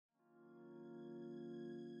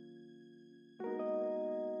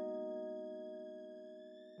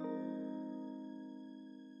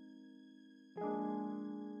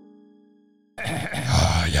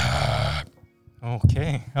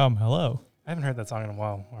Okay. Hello. I haven't heard that song in a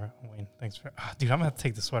while. Wayne, thanks for... dude, I'm going to have to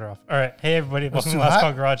take the sweater off. All right. Hey, everybody. Welcome to Last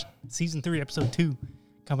Call Garage. Season 3, Episode 2.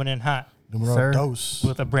 Coming in hot. Numero dos.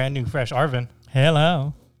 With a brand new, fresh Arvin.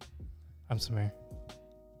 Hello. I'm Samir.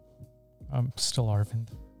 I'm still Arvind.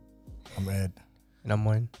 I'm Ed. And I'm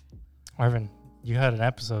Wayne. Arvin, you had an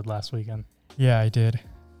episode last weekend. Yeah, I did.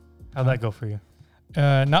 How'd that go for you?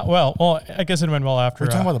 Not well. Well, I guess it went well after. We're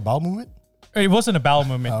talking about the bowel movement? It wasn't a bowel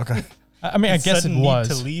movement. Oh, okay. I mean, I guess it was.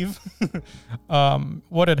 Need to leave?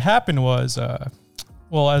 What had happened was,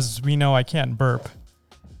 well, as we know, I can't burp.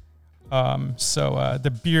 So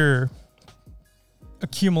the beer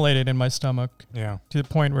accumulated in my stomach Yeah. to the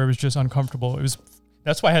point where it was just uncomfortable.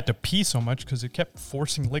 That's why I had to pee so much, because it kept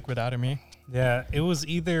forcing liquid out of me. Yeah. It was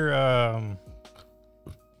either...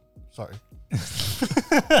 Sorry.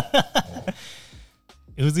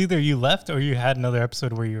 It was either you left or you had another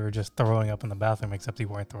episode where you were just throwing up in the bathroom, except you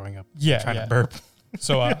weren't throwing up. Trying to burp.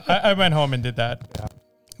 So I went home and did that. Yeah.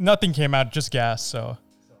 Nothing came out, just gas. So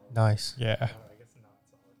Nice. yeah.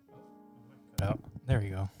 There you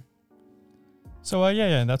go. So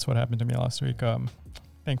yeah, that's what happened to me last week.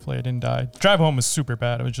 Thankfully I didn't die. Drive home was super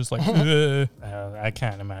bad. I was just like, ugh. I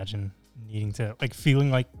can't imagine needing to,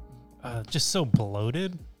 feeling like just so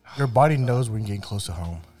bloated. Your body knows when you're getting close to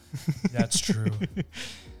home. That's true.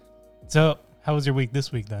 So, how was your week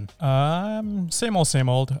this week then? Same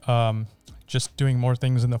old. Just doing more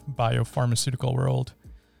things in the biopharmaceutical world.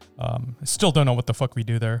 I still don't know what the fuck we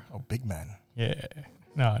do there. Oh, big man. Yeah.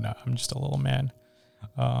 No, I'm just a little man.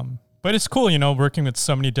 But it's cool, working with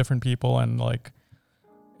so many different people, and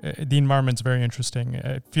the environment's very interesting.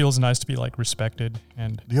 It feels nice to be respected.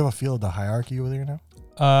 And Do you have a feel of the hierarchy over there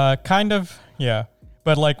now? kind of, yeah.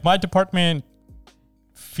 But my department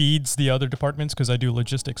feeds the other departments because I do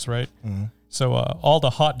logistics, right? Mm-hmm. So all the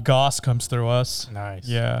hot goss comes through us. Nice.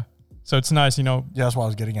 Yeah. So it's nice, Yeah, that's what I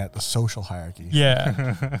was getting at, the social hierarchy.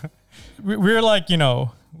 Yeah. We're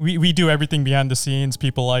we do everything behind the scenes.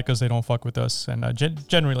 People like us, they don't fuck with us. And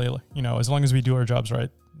generally, as long as we do our jobs right,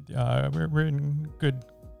 we're in good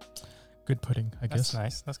pudding, I guess. That's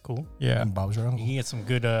nice. That's cool. Yeah. And Bob's your You uncle. can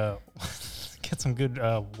get some good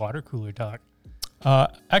water cooler talk.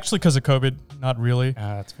 Actually, because of COVID, not really.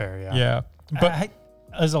 That's fair, yeah. Yeah. But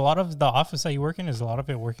is a lot of the office that you work in, is a lot of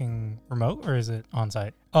it working remote or is it on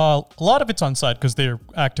site? a lot of it's on site because they're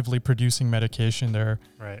actively producing medication there.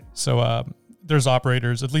 Right. So there's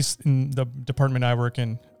operators, at least in the department I work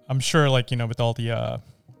in. I'm sure, with all the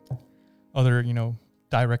other,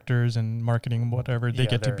 directors and marketing and whatever, they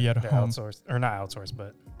get to be at home. Outsourced, or not outsourced,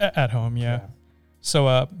 but At home, yeah.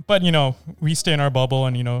 So, but, we stay in our bubble,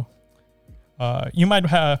 and, you're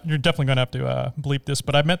definitely going to have to bleep this,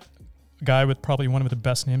 but I met a guy with probably one of the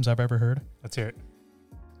best names I've ever heard. let's hear it.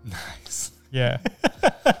 Nice. Yeah.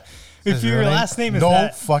 If your last name is no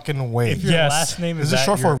that, fucking way. if your Yes. last name is Is this that,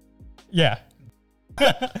 short for? Yeah.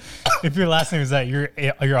 if your last name is that,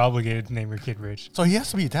 you're obligated to name your kid Rich. So he has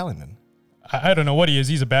to be Italian then. I don't know what he is.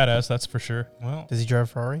 He's a badass, that's for sure. Well, Does he drive a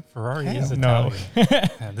Ferrari? Ferrari Hell is no. Italian.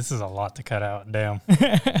 Man, this is a lot to cut out. Damn.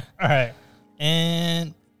 All right.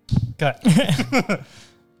 And cut.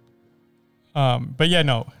 But yeah,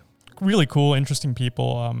 no, really cool, interesting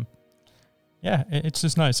people. Yeah, it's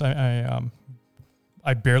just nice.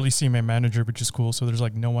 I barely see my manager, which is cool. So there's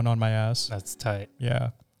no one on my ass. That's tight. Yeah.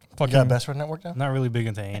 You Fucking got a best friend network now? I'm not really big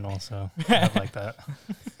into anal, so I like that.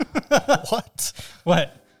 What?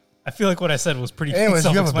 What? I feel like what I said was pretty Anyways,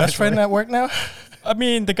 you have a best friend self-explanatory. at work now? I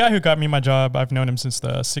mean, the guy who got me my job, I've known him since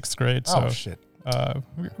the 6th grade. So Oh, shit.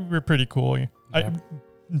 we're pretty cool. I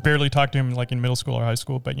barely talked to him in middle school or high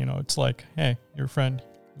school, but it's hey, you're a friend.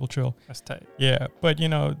 We'll chill. That's tight. Yeah. But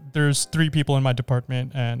there's 3 people in my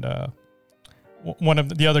department, and one of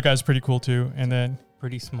the other guy's pretty cool too. And then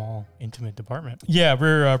Pretty small, intimate department. yeah,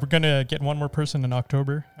 we're gonna get one more person in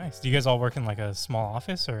October. Nice. Do you guys all work in a small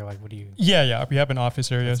office or what do you? Yeah, we have an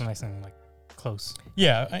office area. It's nice and close.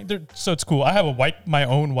 Yeah, so it's cool. I have my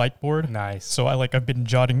own whiteboard. Nice. So I've been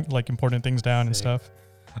jotting important things down and Sick. stuff.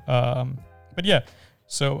 But yeah,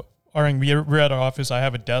 so we're at our office. I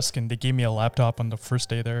have a desk, and they gave me a laptop on the first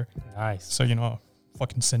day there. Nice. So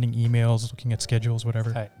fucking sending emails, looking at schedules,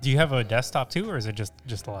 whatever. Tight. Do you have a desktop too, or is it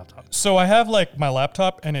just a laptop? So I have my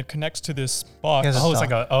laptop, and it connects to this box. Yes. Oh, it's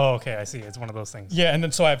okay, I see. It's one of those things. Yeah, and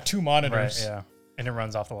then so I have 2 Right. monitors. Yeah. And it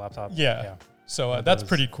runs off the laptop. Yeah. So One of that's those-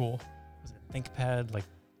 pretty cool. Is it ThinkPad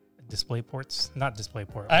display ports? Not display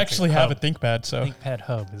port. I actually have a hub. ThinkPad, so ThinkPad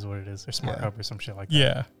Hub is what it is, or Smart Yeah. Hub or some shit like that.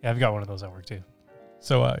 yeah. Yeah, I've got one of those at work too.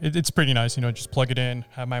 So it's pretty nice, just plug it in,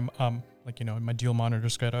 have my my dual monitor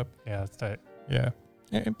set up. Yeah, that's tight. Yeah.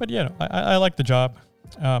 But I like the job.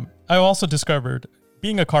 I also discovered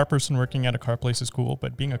being a car person working at a car place is cool,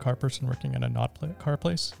 but being a car person working at a car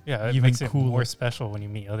place, Yeah, it even makes it cooler. more special when you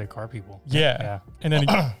meet other car people. yeah. And then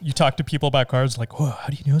you talk to people about cars, like, whoa, how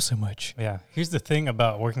do you know so much? Yeah. Here's the thing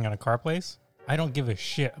about working at a car place. I don't give a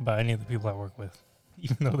shit about any of the people I work with,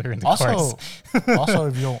 even though they're in the cars. Also,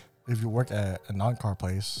 if you work at a non-car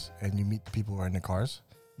place and you meet the people who are in the cars,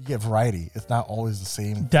 you get variety. It's not always the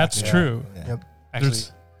same. That's fucking- true. Yeah. Yep. Actually,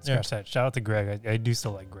 There's- scratch that. Shout out to Greg. I do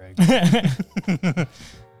still like Greg.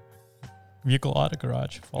 Vehicle Auto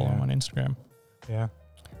Garage. Follow Yeah. him on Instagram. Yeah.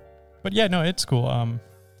 But yeah, no, it's cool.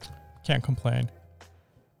 Can't complain.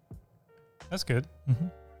 That's good. hmm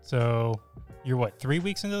So you're what, 3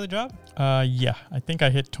 weeks into the job? Yeah, I think I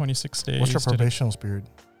hit 26 days. What's your today. probational period?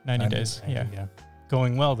 90 90 days. Yeah.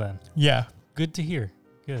 Going well then. Yeah. Good to hear.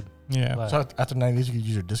 Good. Yeah. Glad. So after 90 days, you can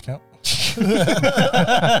use your discount.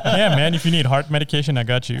 Yeah, man. If you need heart medication, I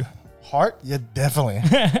got you. Heart? Yeah, definitely.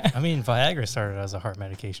 I mean, Viagra started as a heart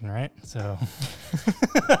medication, right? So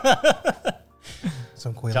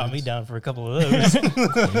Some jot me Quaaludes. down for a couple of those.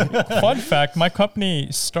 Fun fact: my company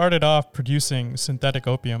started off producing synthetic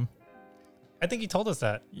opium. I think you told us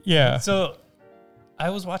that. Yeah. So I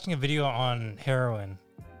was watching a video on heroin,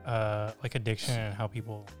 like addiction and how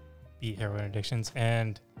people beat heroin addictions.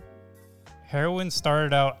 And heroin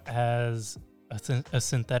started out as a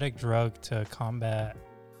synthetic drug to combat,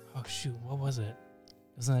 oh shoot, what was it?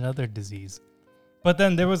 It was another disease. But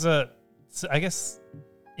then there was I guess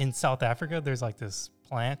in South Africa, there's like this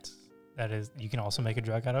plant that is, you can also make a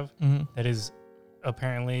drug out of, Mhm. that is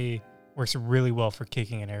apparently works really well for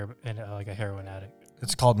kicking like a heroin addict.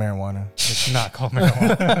 It's called marijuana. It's not called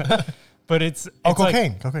marijuana, but it's like-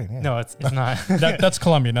 Cocaine. Cocaine. Yeah. no, it's not. That's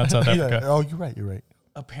Colombia, not South Yeah. Africa. Oh, you're right. You're right.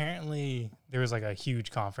 Apparently, there was like a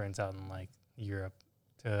huge conference out in like Europe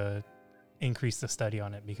to increase the study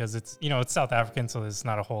on it because it's it's South African, so there's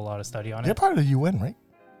not a whole lot of study on They're it. part of the UN, right?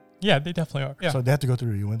 Yeah, they definitely are. Yeah. So they have to go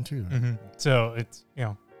through the UN too. Mm-hmm. So it's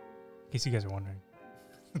in case you guys are wondering,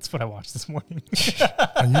 that's what I watched this morning.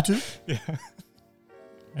 On YouTube? Yeah,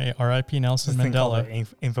 Hey, R.I.P. Nelson this thing called Mandela.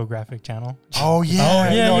 the infographic channel. Oh, yeah.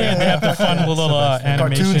 Oh yeah. They have the fun little Cartoons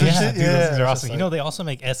animation. and Yeah, shit, dude, those yeah. things are It's awesome. just They also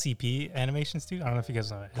make SCP animations too. I don't know if you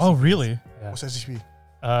guys know that. Oh really? Yeah. What's SCP?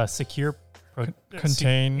 Secure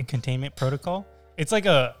Contain. containment protocol. It's like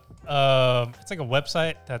a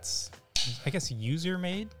website that's, I guess, user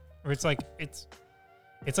made, or it's like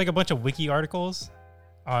a bunch of wiki articles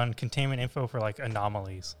on containment info for like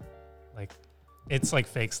anomalies. Like it's like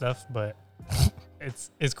fake stuff, but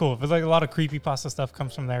it's cool. But like a lot of creepypasta stuff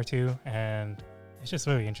comes from there too, and it's just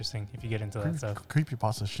really interesting if you get into that stuff.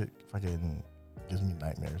 Creepypasta shit fucking gives me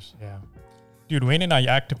nightmares. Yeah. Dude, Wayne and I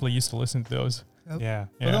actively used to listen to those. Yeah.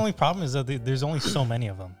 But Yeah. the only problem is that there's only so many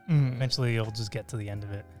of them. Mm. Eventually, you'll just get to the end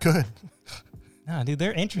of it. Good. Nah, dude,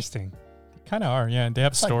 they're interesting. Kind of are, yeah. They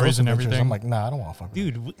have It's like stories Ghost and Adventures. everything. I'm like, nah, I don't want to fuck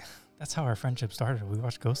with Dude, that's how our friendship started. We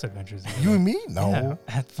watched Ghost Adventures. you and me? No.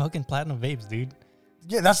 Yeah, at fucking Platinum Vapes, dude.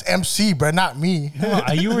 Yeah, that's MC, bro, not me. No,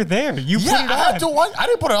 you were there. You yeah, put it I on. had to watch. I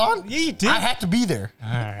didn't put it on. Yeah, you did. I had to be there. All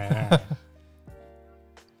right.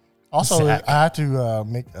 Also, Zach. I had to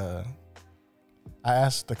make. I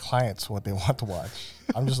asked the clients what they want to watch.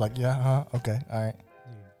 I'm just like, yeah, okay, all right.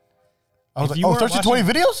 I was If like, you oh, weren't 13, 20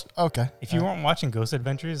 watching- videos? Okay. If you weren't watching Ghost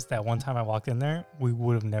Adventures, that one time I walked in there, we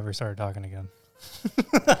would have never started talking again.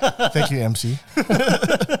 Thank you, MC.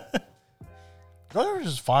 Ghost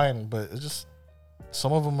is fine, but it's just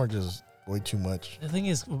some of them are just way too much. The thing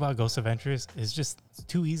is about Ghost Adventures is just it's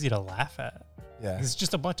too easy to laugh at. Yeah. It's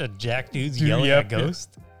just a bunch of jack dudes Dude, yelling yep, at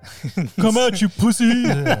Ghost. Come at you, pussy.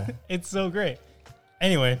 Yeah. It's so great.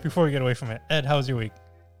 Anyway, before we get away from it, Ed, how was your week?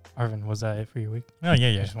 Arvin, was that it for your week? Oh, yeah, I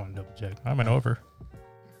yeah. just want to double check. I'm an over.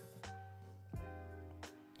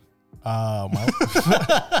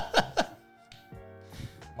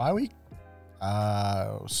 My week,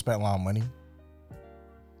 spent a lot of money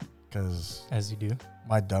because As you do.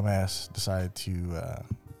 my dumbass decided to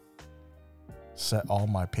set all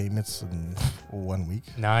my payments in 1 week.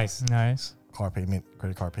 Nice. Nice. Car payment,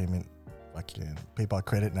 credit card payment, fucking PayPal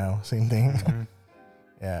credit now, same thing. Mhm.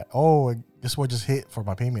 Yeah. Oh, guess what just hit for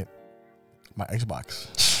my payment? My Xbox.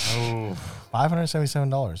 Oh,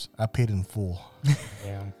 $577. I paid in full.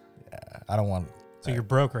 damn. Yeah, I don't want So you're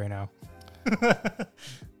broke right now.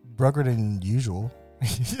 broker than usual.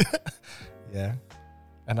 Yeah.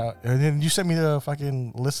 And then you sent me the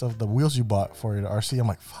fucking list of the wheels you bought for the RC. I'm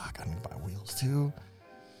like, fuck, I need to buy wheels too.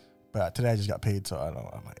 But today I just got paid, so I don't know.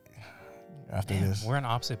 I'm like, after Damn, this. we're on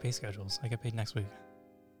opposite pay schedules. I get paid next week.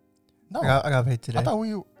 No, I got paid today. I thought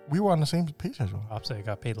we were on the same pay schedule. Opposite. I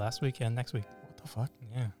got paid last week and next week. What the fuck?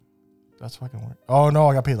 Yeah. That's fucking weird. Oh, no,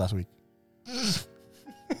 I got paid last week.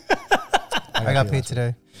 I got paid last week.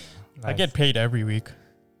 today. I Nice. get paid every week.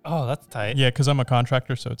 Oh, that's tight. Yeah, because I'm a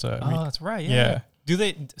contractor, so it's a Oh, week. that's right. Yeah. Yeah. Do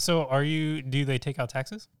they? So are you? Do they take out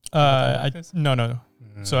taxes? No. Mm.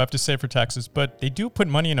 So I have to save for taxes, but they do put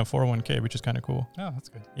money in a 401k, which is kind of cool. Oh, that's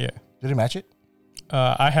good. Yeah. Did he match it?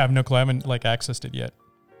 I have no clue. I haven't like accessed it yet.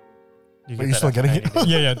 You But get you're that still after getting 90 it? days.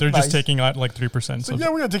 Yeah, they're Nice. just taking out like 3%. So So yeah,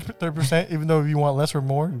 we're gonna take 30%, even though if you want less or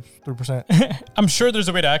more, 3%. I'm sure there's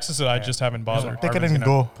a way to access it. I Yeah. just haven't bothered. Take it Arvin's and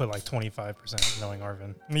gonna go. Put like 25%, knowing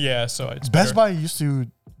Arvin. Yeah, so it's Best better. Buy used to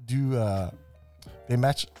do. They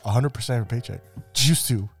match 100% of your paycheck. Used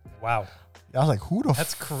to. Wow. I was like, who the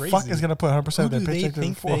That's crazy. fuck is gonna put 100% of Who their do they paycheck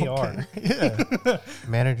think to they 401k? Yeah.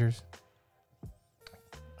 Managers.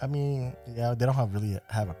 I mean, yeah, they don't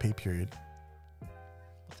have a pay period. Well,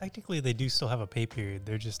 technically, they do still have a pay period.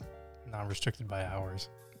 They're just not restricted by hours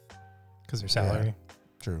because their salary.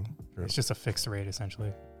 True. True. It's just a fixed rate,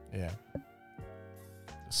 essentially. Yeah.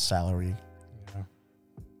 Salary. Yeah.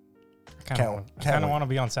 I Can't kind of wait. want to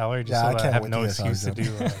be on salary just Yeah, I so that I can't have wait no to get salary excuse to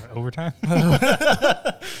job. do overtime.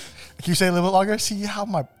 Can you say a little bit longer? See how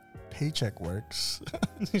my paycheck works.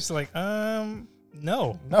 Just like, no.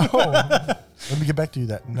 No. Let me get back to you.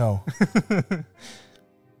 That no.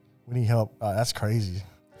 We need help. That's crazy.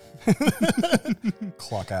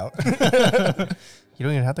 Clock out. You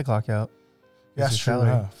don't even have to clock out. Yeah, It's that's your true.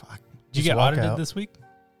 salary. Huh? Fuck. Did you Just get walk audited out. this week?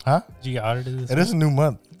 Huh? Did you get audited this It week? is a new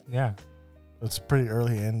month. Yeah. It's pretty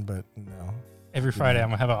early in, but no. Every Friday, I'm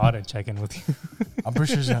going to have an audit check-in with you. I'm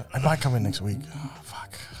pretty sure I might come in next week. Oh,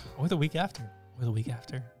 fuck. Or the week after. Or the week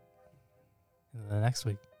after. And then the next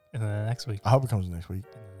week. And then the next week. I hope it comes next week.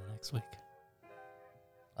 And then the next week.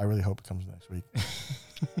 I really hope it comes next week.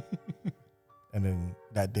 And then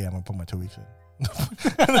that day, I'm going to put my 2 weeks in.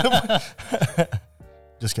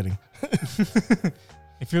 Just kidding.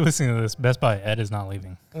 If you're listening to this, Best Buy Ed is not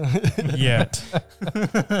leaving. Yet.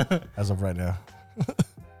 As of right now.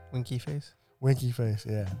 Winky face. Winky face,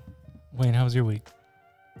 yeah. Wayne, how was your week?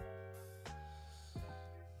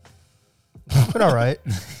 But all right.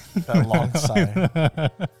 That long sigh.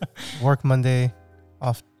 Work Monday,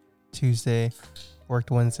 off Tuesday,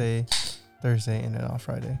 worked Wednesday, Thursday, and then off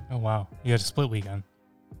Friday. Oh, wow. You had a split weekend.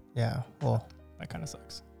 Yeah. Well, That kind of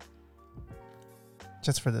sucks.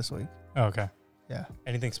 just for this week. Oh, okay. Yeah.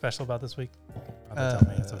 Anything special about this week? Tell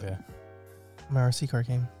me. It's okay. My RC car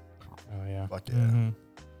came. Oh, yeah. Fuck yeah. Mhm.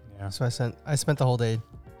 Yeah. So I spent the whole day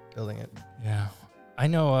building it. Yeah. I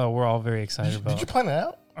know we're all very excited Did about you plan it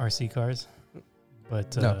out? RC cars,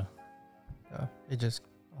 but No. It just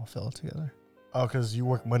all fell together. Oh, because you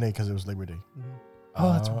work Monday because it was Labor Day.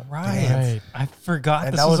 oh, that's damn. right. Right. I forgot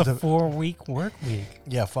And this that was was a the- 4-week work week.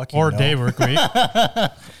 Yeah, fuck you. Or no. day work week.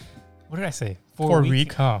 What did I say? 4 week?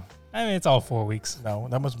 week. Huh. I mean, it's all 4 weeks. No,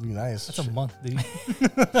 that must be nice. That's a Shit. month, dude.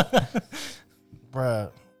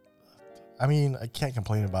 Bruh. I mean, I can't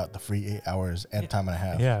complain about the free 8 hours and time and a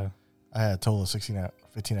half. Yeah. I had a total of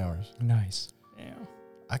 15 hours. Nice. Yeah.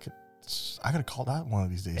 I could have called out one of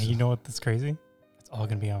these days. And you know what that's crazy? It's all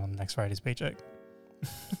going to be on next Friday's paycheck.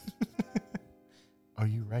 Oh,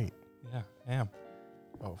 you right. Yeah, I am.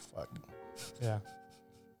 Oh, fuck. Yeah.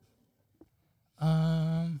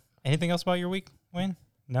 Anything else about your week, Wayne?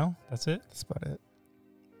 No? That's it? That's about it.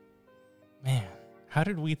 Man, how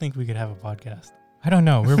did we think we could have a podcast? I don't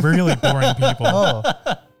know. We're really boring people.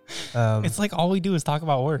 Oh. It's like all we do is talk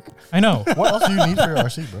about work. I know. What else do you need for your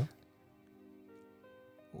RC, bro?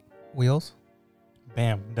 Wheels.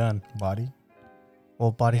 Bam, done. Body?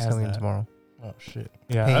 Well, body's He has coming in that. tomorrow. Oh, shit.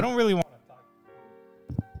 Yeah, I Paint. don't really want to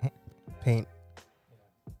talk. Paint.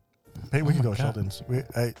 Paint, we Oh can my go to God. Sheldon's.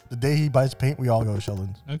 The day he buys paint, we all go to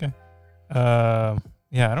Sheldon's. Okay.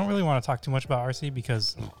 Yeah, I don't really want to talk too much about RC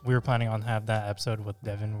because we were planning on have that episode with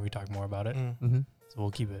Devin where we talk more about it. Mm-hmm. So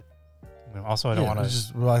we'll keep it. Also, I don't want to.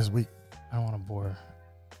 just realize week. I don't want to bore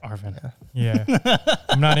Arvin. Yeah.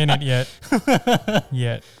 I'm not in it yet.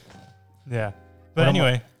 Yet. Yeah. But But I'm-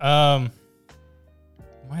 anyway,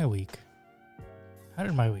 my week. How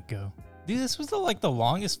did my week go? Dude, this was the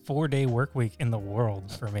longest 4-day work week in the world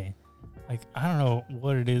for me. Like, I don't know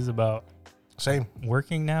what it is about Same.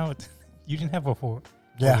 working now. You didn't have a 4.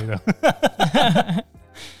 Yeah. 4-day though.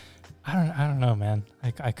 I don't know, man.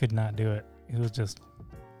 I could not do it. It was just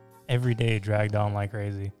every day dragged on like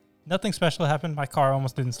crazy. Nothing special happened. My car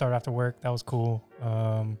almost didn't start after work. That was cool.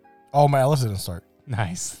 Oh, my Ellis didn't start.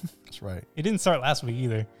 Nice. That's right. It didn't start last week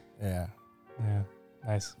either. Yeah. Yeah.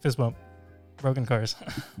 Nice. Fist bump. Broken cars.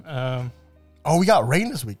 Oh, we got rain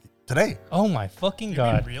this week. Today. Oh my fucking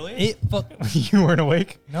god. really? It you weren't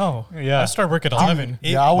awake? No. Yeah. I start work at 11.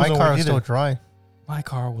 Yeah, I My wasn't car awake is still either. dry. My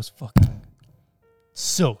car was fucking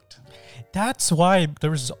soaked. That's why there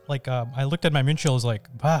was like I looked at my windshield. I was like,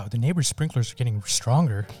 wow, the neighbor's sprinklers are getting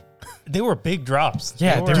stronger. They were big drops.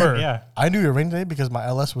 Yeah, they were. Yeah. I knew it rained today because my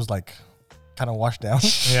LS was like kind of washed down.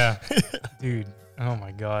 Yeah. Dude. Oh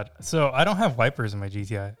my God. So I don't have wipers in my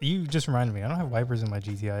GTI. You just reminded me. I don't have wipers in my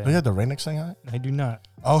GTI. Do you have the rain next thing on it? I do not.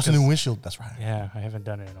 Oh, it's a new windshield. That's right. Yeah, I haven't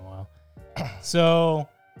done it in a while. So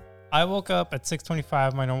I woke up at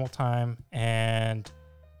 6:25, my normal time, and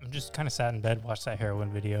I'm just kind of sat in bed, watched that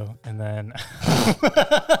heroin video, and then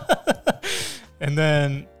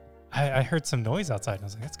I heard some noise outside, and I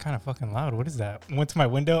was like, that's kind of fucking loud. What is that? Went to my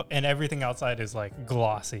window, and everything outside is like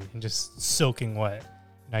glossy and just soaking wet.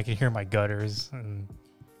 And I could hear my gutters, and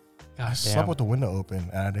I God slept damn. with the window open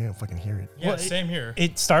and I didn't fucking hear it. Yeah, Well, same here.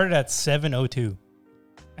 It started at 7:02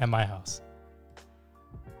 at my house.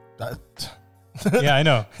 That, Yeah, I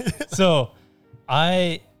know. So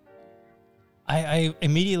I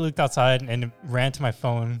immediately looked outside and ran to my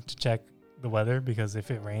phone to check the weather because if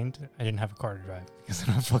it rained, I didn't have a car to drive because I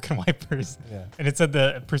don't have fucking wipers. yeah. And it said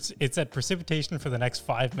it said precipitation for the next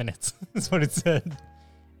 5 minutes. That's what it said.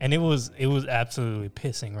 And it was absolutely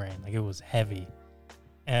pissing rain. Like it was heavy.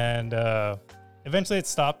 And eventually it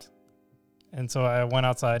stopped. And so I went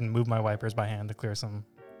outside and moved my wipers by hand to clear some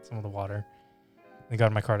of the water. I got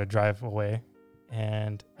in my car to drive away.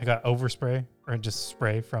 And I got overspray or just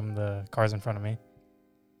spray from the cars in front of me.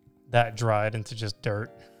 That dried into just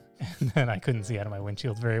dirt. And then I couldn't see out of my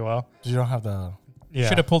windshield very well. You don't have the. Yeah.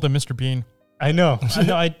 Should have pulled a Mr. Bean. I know.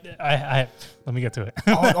 I let me get to it.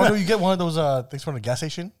 Oh, no, you get one of those things from the gas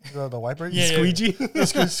station, the wiper. Yeah, yeah.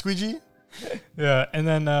 Squeegee. Squeegee. Yeah, and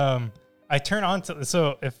then I turn on to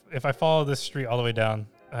so if I follow this street all the way down,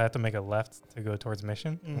 I have to make a left to go towards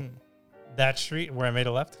Mission. That street where I made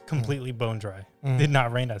a left, completely bone dry. Did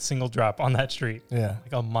not rain a single drop on that street, Yeah,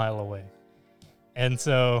 like a mile away. And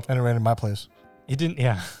so and it ran in my place. it didn't.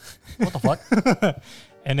 Yeah, What the fuck?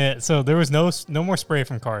 and so there was no more spray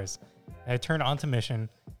from cars. And I turned onto Mission,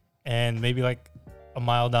 and maybe like a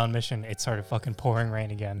mile down Mission, it started fucking pouring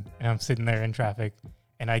rain again, and I'm sitting there in traffic.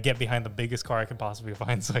 And I get behind the biggest car I could possibly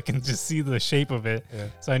find so I can just see the shape of it. Yeah.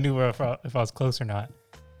 So I knew if I was close or not.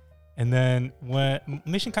 And then when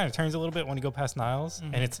Mission kind of turns a little bit when you go past Niles,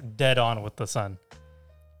 and it's dead on with the sun.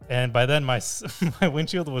 And by then my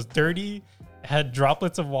windshield was dirty, had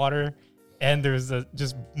droplets of water, and there's a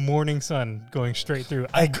just morning sun going straight through.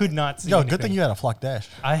 I could not see Yo, anything. good thing you had a flock dash.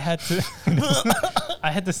 I had to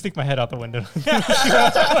I had to stick my head out the window.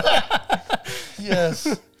 Yes.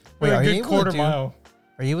 Wait, For a are you good able quarter to mile.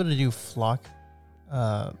 Are you able to do flock?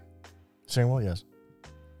 Steering wheel, yes.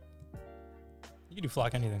 You can do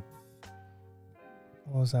flock anything.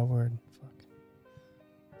 What was that word? Fuck.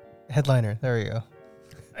 Headliner. There you go.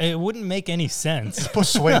 It wouldn't make any sense. Put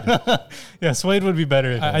suede Yeah, suede would be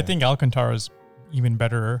better. I think Alcantara's even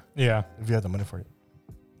better. Yeah. if you have the money for it.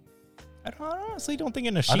 I honestly don't think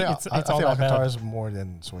in a I sheet think, it's I all think that bad. Alcantara is more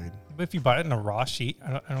than suede. But if you buy it in a raw sheet,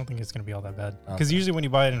 I don't think it's going to be all that bad. Because Okay. usually when you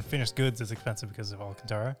buy it in finished goods, it's expensive because of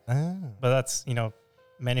Alcantara. Ah. But that's,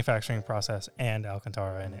 manufacturing process and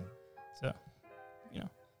Alcantara in it. So,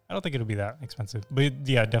 I don't think it'll be that expensive. But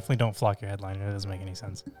yeah, definitely don't flock your headliner. It doesn't make any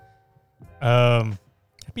sense. That'd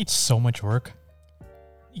be so much work.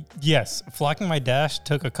 Yes, flocking my dash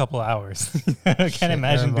took a couple of hours. I can't Shit,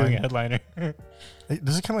 imagine never doing a mind. headliner. Hey,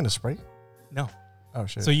 does it come in a spray? No. Oh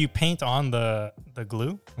shit. So you paint on the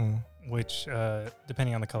glue, Mm. which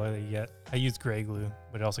depending on the color that you get, I used gray glue,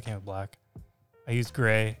 but it also came with black. I used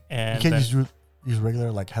gray, and You can't then- use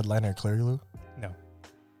regular like headliner clear glue no,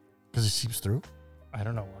 because it seeps through. I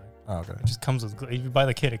don't know why. Oh, okay. It just comes with glue. If you buy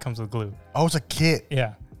the kit, it comes with glue. Oh, it's a kit.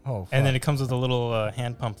 Yeah, Oh, and then fuck. it comes with a little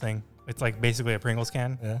hand pump thing. It's like basically a Pringles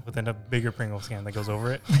can, Yeah. but then a bigger Pringles can that goes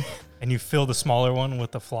over it, and you fill the smaller one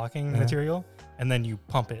with the flocking Yeah. material, and then you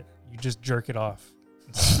pump it. You just jerk it off,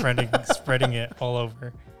 spreading it all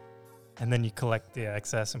over, and then you collect the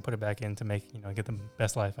excess and put it back in to make get the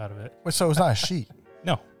best life out of it. Wait, so it's not a sheet?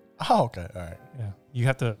 No. Oh, okay. All right. Yeah, you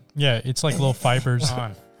have to Yeah, it's like little fibers.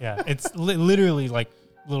 on. Yeah, it's literally like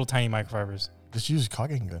little tiny microfibers. Just use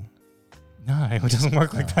caulking gun. No, it doesn't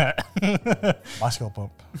work like that. Bicycle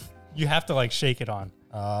pump. You have to like shake it on.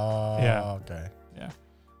 Oh, Yeah. okay. Yeah.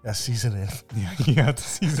 Yeah, season it. Yeah, you have to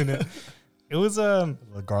season it. It was The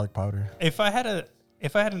garlic powder. if I had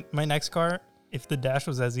my next car, if the dash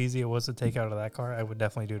was as easy it was to take out of that car, I would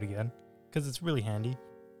definitely do it again because it's really handy.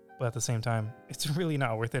 But at the same time, it's really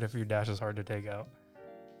not worth it if your dash is hard to take out.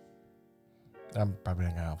 I'm probably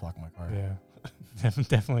not gonna block my car. Yeah,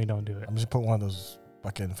 definitely don't do it. I'm just put one of those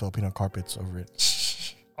fucking Filipino carpets over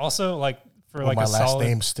it. Also, like for With like my a last solid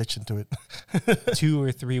name stitched into it. 2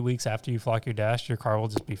 or 3 weeks after you flock your dash, your car will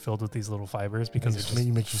just be filled with these little fibers because Makes- it's just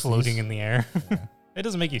makes you floating sneeze. in the air. Yeah. It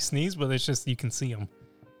doesn't make you sneeze, but it's just you can see them.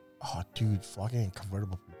 Oh, dude, flocking a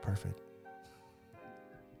convertible would be perfect.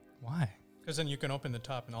 Why? Because then you can open the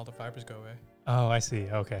top and all the fibers go away. Oh, I see.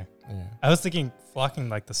 Okay. Yeah. I was thinking flocking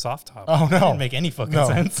like the soft top. Oh, It no. didn't make any fucking No.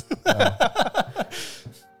 sense. No.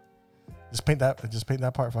 Just paint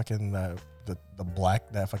that part fucking the black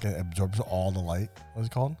that fucking absorbs all the light. What's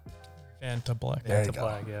it called? Fanta Black. There It's you a go.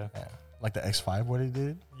 flag, yeah. Yeah. Like the X5, what he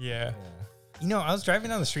did. Yeah. You know, I was driving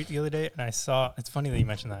down the street the other day and I saw. It's funny that you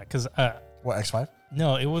mentioned that because What, X5?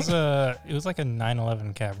 no, it was like a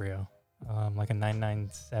 911 Cabrio, like a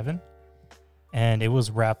 997, and it was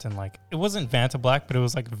wrapped in like it wasn't Vanta black, but it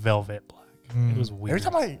was like velvet black. It was weird.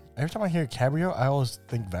 Every time I hear cabrio, I always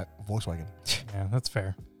think Volkswagen. Yeah, that's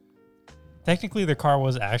fair. Technically, the car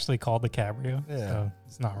was actually called the Cabrio, Yeah. so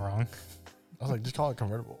it's not wrong. I was like, just call it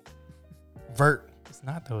convertible. Vert. It's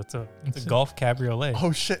not though. It's a It's a- Golf Cabriolet.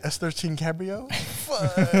 Oh shit, S13 cabrio.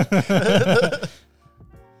 Fuck.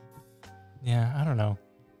 Yeah, I don't know.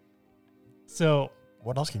 So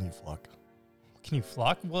What else can you flock? can you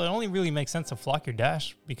flock? Well, it only really makes sense to flock your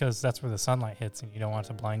dash because that's where the sunlight hits, and you don't want it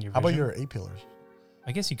to blind your How vision. about your A pillars?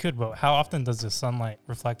 I guess you could, but how often does the sunlight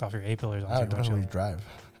reflect off your A pillars I onto don't know your where you drive.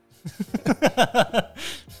 windshield?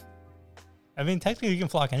 I mean, technically, you can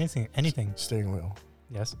flock anything. Anything. Steering wheel.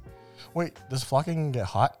 Yes. Wait, does flocking get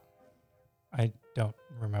hot? I don't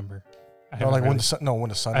remember. I No, haven't like when really- the sun. No, when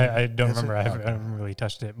the sun. I don't hits it? remember. I Oh, haven't really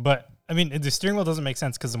touched it. But I mean, the steering wheel doesn't make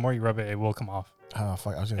sense because the more you rub it, it will come off. Oh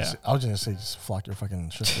fuck! I was Yeah. gonna say just flock your fucking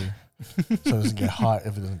shifter so it doesn't get hot.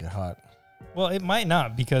 If it doesn't get hot, Well, it might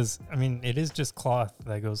not because I mean, it is just cloth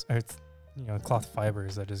that goes, or it's cloth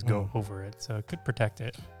fibers that just go over it, so it could protect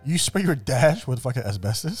it. you spray your dash with fucking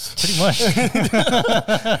asbestos. Pretty much.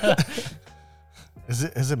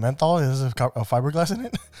 Is it menthol? Is it a fiberglass in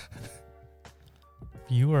it?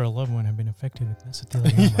 If you or a loved one have been affected with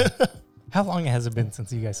mesothelioma. How long has it been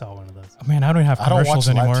since you guys saw one of those? Man, I don't have I don't watch commercials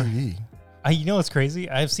live anymore. TV. You know what's crazy?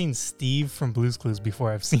 I've seen Steve from Blue's Clues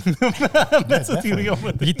before I've seen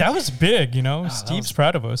mesothelioma. That was big, you know. that Steve's was-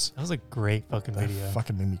 proud of us. That was a great fucking That video.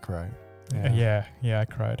 fucking made me cry. Yeah, I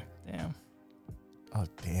cried. Damn. Oh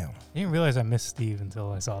damn! I didn't realize I missed Steve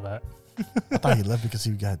until I saw that. I thought he left because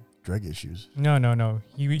he got drug issues. No.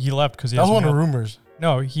 He left because he That has was one of the male, rumors.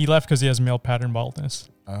 no, he left because he has male pattern baldness.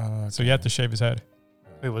 So he had to okay. shave his head.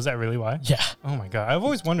 Wait, was that really why? Yeah, Oh my god, I've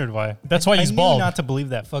always wondered why. that's why I he's knew bald. not to believe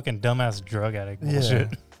that fucking dumbass drug addict Yeah. bullshit.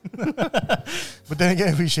 But then again,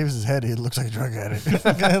 if he shaves his head, he looks like a drug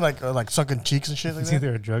addict. like sunken cheeks and shit like It's that.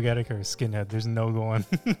 either a drug addict or a skinhead. There's no going.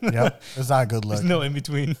 Yep, it's not a good look. There's no in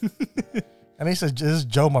between. And he said, "This is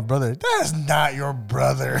Joe, my brother." That's not your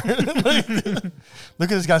brother.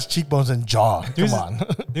 Look at this guy's cheekbones and jaw. There's Come on.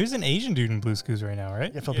 There's an Asian dude in Blue's Clues right now,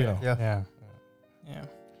 right? Yeah, Filipino. Yeah. Yeah.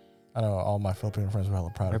 I know all my Filipino friends were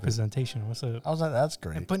hella proud of it. Representation. What's up? I was like, "That's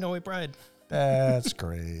great. Putting away pride. That's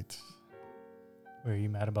great." Were you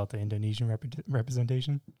mad about the Indonesian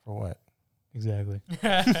representation? For what? Exactly.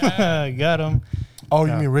 Got him. Oh,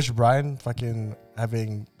 you Yeah. mean Rich Brian fucking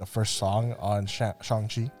having the first song on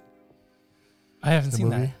Shang-Chi, I haven't the seen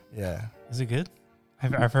movie? that. Yeah. Is it good?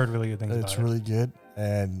 I've heard really good things It's about really good,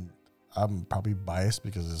 and I'm probably biased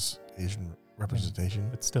because it's Asian representation.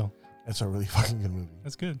 it. But still, It's a really fucking good movie.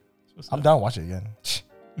 that's good. That's what's I'm up. down to watch it again.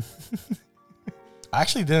 I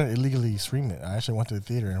actually didn't illegally stream it. I actually went to the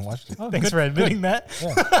theater and watched it. Oh, thanks for admitting that.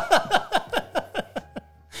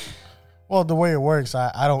 Well, the way it works,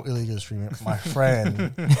 I don't illegally stream it. My friend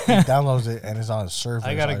he downloads it and it's on his server.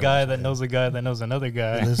 I got so a guy watch that it. knows a guy that knows another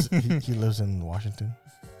guy. He lives in Washington.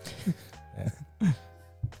 Yeah.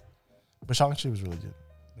 But Shang-Chi was really good.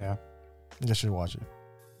 Yeah. You guys should watch it.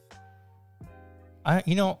 I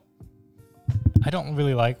don't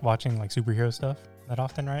really like watching like superhero stuff that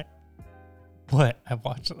often, right? But I've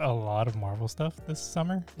watched a lot of Marvel stuff this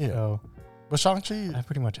summer. Yeah. So But Shang-Chi, I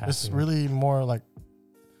pretty much have it's to. really more like,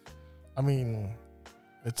 I mean,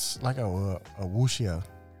 it's like a wuxia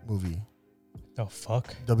movie. The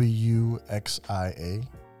fuck? WUXIA.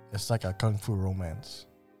 It's like a kung fu romance.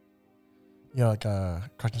 You know, like a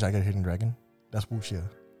Crouching Tiger, Hidden Dragon. That's wuxia.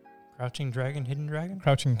 Crouching Dragon, Hidden Dragon.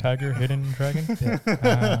 Crouching Tiger, Hidden Dragon.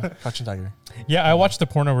 Yeah. Crouching Tiger. Yeah, I watched the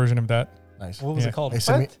porno version of that. Nice. What was Yeah. it called? Hey,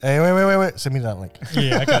 send me. Hey, wait. Send me that link.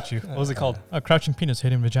 Yeah, I got you. What was it called? Crouching Penis,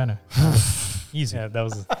 Hidden Vagina. Easy. Yeah, that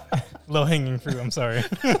was low hanging fruit. I'm sorry.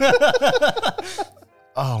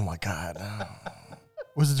 Oh my god.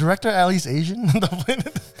 Was the director at least Asian?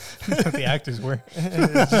 The actors were.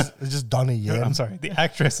 It's just Donnie Yen. I'm sorry. The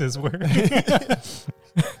actresses were.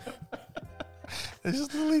 It's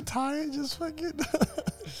just literally Ty just fucking.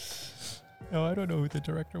 No, I don't know who the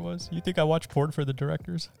director was. You think I watch porn for the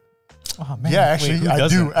directors? Oh man. Yeah, actually, who I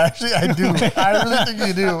doesn't? do. Actually, I do. I really think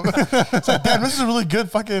you do. It's like, damn, this is really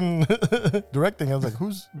good fucking directing. I was like,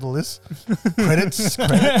 who's the list? Credits.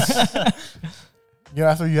 You know,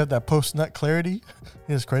 after you have that post-nut clarity,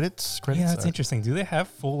 here's credits. Yeah, that's interesting. Do they have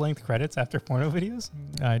full-length credits after porno videos?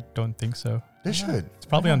 I don't think so. They should. It's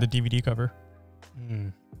probably on the DVD cover.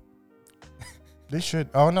 They should.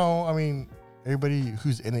 Oh no, I mean, everybody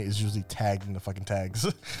who's in it is usually tagged in the fucking tags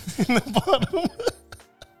in the bottom.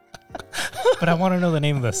 But I want to know the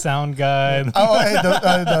name of the sound guy, Oh, hey,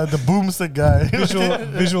 the boomstick guy.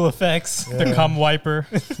 visual effects. Yeah. The cum wiper.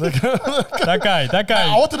 that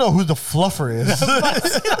guy. I want to know who the fluffer is.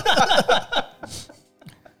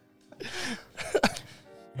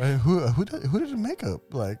 Who did the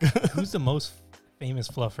makeup? Like, Who's the most famous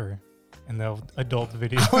fluffer in the adult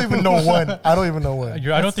video? I don't even know one. I don't even know one.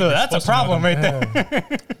 I don't think that's a problem right there.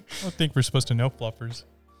 I don't think we're supposed to know fluffers.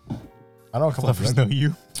 I know a couple. Fluffers know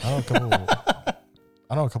you. I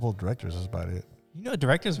know a couple of directors. That's about it. You know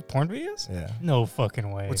directors of porn videos? Yeah. No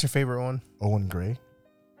fucking way. What's your favorite one? Owen Gray.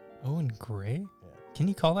 Owen Gray? Can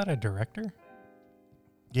you call that a director?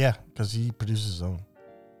 Yeah, because he produces his own.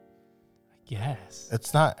 I guess.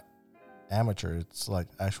 It's not amateur. It's like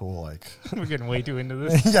actual like. We're getting way too into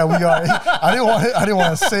this. Yeah, we are. I didn't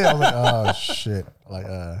want to say it. I was like, oh shit. Like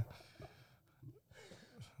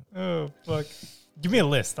Oh fuck. Give me a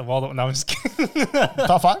list of all the. No, I'm just kidding.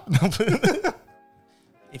 top 5.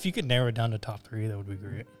 If you could narrow it down to top 3, that would be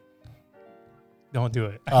great. Don't do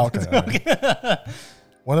it. Oh, okay. All right.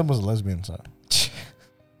 One of them was a lesbian, so.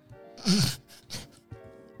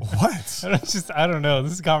 What? I don't know.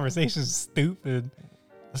 This conversation is stupid.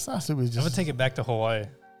 It's not stupid. It's I'm just gonna take it back to Hawaii.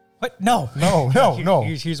 What? No. no.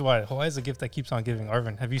 Here's why. Hawaii is a gift that keeps on giving.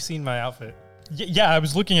 Arvin, have you seen my outfit? Yeah, I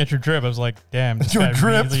was looking at your drip. I was like, damn, this Your guy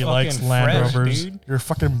drip? really likes Fucking Land fresh, Rovers. dude. Your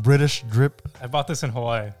fucking British drip. I bought this in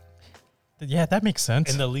Hawaii Yeah, that makes sense.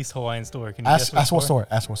 in the least Hawaiian store. Can you Ask guess what store?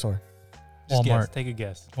 Ask what store? Just guess. Walmart. Take a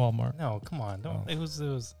guess. Walmart. No, come on. Don't. Oh. It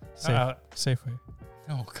was. Safe. Safeway.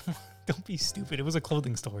 No, come on. Don't be stupid. It was a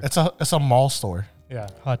clothing store. It's a mall store. Yeah.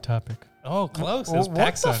 Hot Topic. Oh, close. It was What the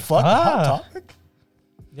PacSun. fuck? Ah. Hot Topic?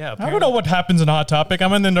 Yeah. I don't know what happens in Hot Topic. I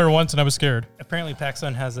went in there once and I was scared. Apparently,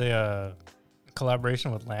 PacSun has a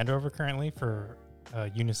collaboration with Land Rover currently for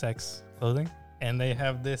unisex clothing, and they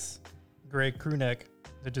have this gray crew neck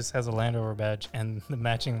that just has a Land Rover badge and the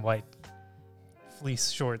matching white fleece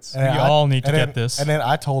shorts. And We I- all need to and get then- this. And then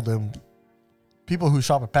I told him, people who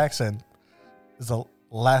shop at PacSun is the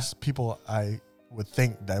last people I would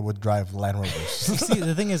think that would drive Land Rovers. See,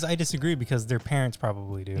 the thing is, I disagree because their parents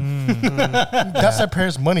probably do. That's their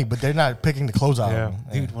parents' money, but they're not picking the clothes out. of them.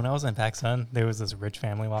 Dude, when I was in PacSun, there was this rich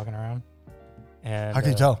family walking around. And How can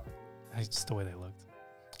you tell? just the way they looked.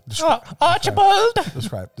 Archibald!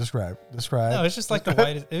 Describe. No, it's just like the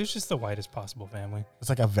whitest. It was just the whitest possible family. It's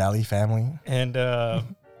like a valley family. And A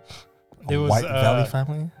there was white valley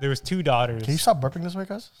family. there was 2 daughters. Can you stop burping this way,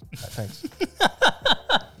 cuz? Thanks.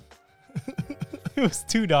 It was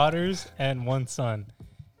 2 daughters and 1 son,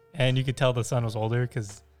 and you could tell the son was older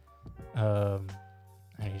because,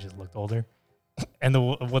 he just looked older. And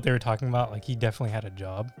what they were talking about, like he definitely had a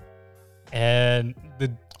job, and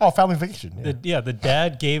Family vacation. Yeah. the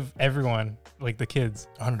dad gave everyone, like the kids,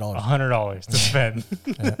 $100. $100 to spend,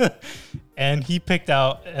 Yeah. and he picked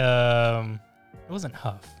out it wasn't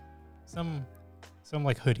Huff, some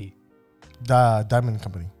like hoodie Diamond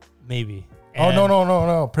Company. maybe. Oh And-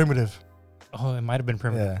 no! Primitive. Oh, it might have been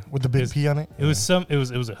Primitive. Yeah, with the big It's- P on it. It was it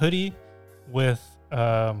was a hoodie with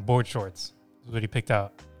board shorts. Is what he picked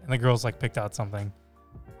out, and the girls like picked out something,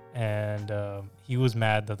 and he was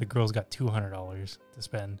mad that the girls got $200 to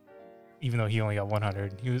spend, even though he only got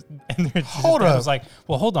 100. He was, and his Hold dad up. was like,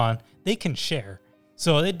 "Well, hold on, they can share,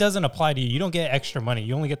 so it doesn't apply to you. You don't get extra money.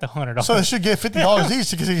 You only get the $100." So they should get $50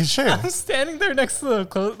 each because they can share. I'm standing there next to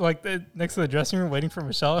next to the dressing room, waiting for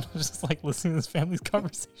Michelle, and I was just like listening to this family's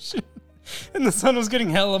conversation. And the son was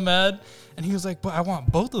getting hella mad, and he was like, "But I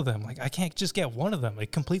want both of them. Like, I can't just get one of them.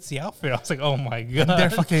 It completes the outfit." I was like, "Oh my god!"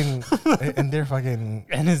 And they're fucking.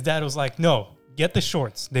 And his dad was like, "No, get the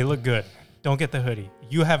shorts. They look good. Don't get the hoodie.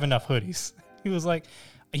 You have enough hoodies." He was like,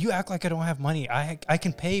 "You act like I don't have money. I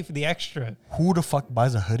can pay for the extra." Who the fuck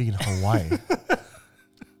buys a hoodie in Hawaii?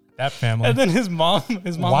 That family. And then his mom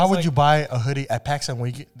Why was would like, you buy a hoodie at PacSun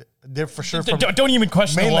when you get, they're for sure from Don't even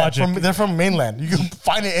question the mainland? logic. They're from mainland. You can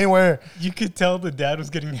find it anywhere. You could tell the dad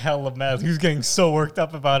was getting hella mad. He was getting so worked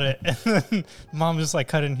up about it. And then mom just like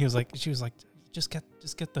cut in. She was like, just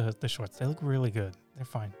get the shorts. They look really good. They're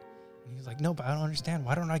fine. And he was like, "No, but I don't understand.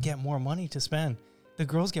 Why don't I get more money to spend?" the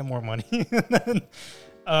girls get more money. And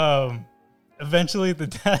then, eventually the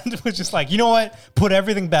dad was just like, you know what? Put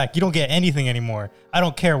everything back. You don't get anything anymore. I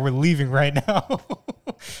don't care. We're leaving right now.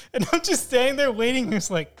 And I'm just standing there waiting.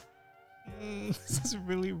 It's like, this is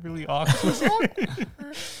really, really awkward.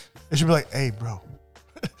 It should be like, hey, bro.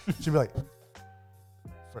 It should be like,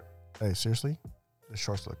 hey, seriously? The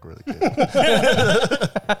shorts look really good.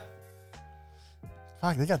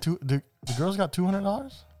 Fuck, they got the girls got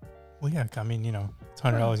 $200? Well, yeah. I mean, it's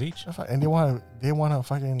 $100 each. And they want to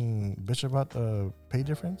fucking bitch about the pay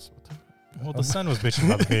difference? Well, the son was bitching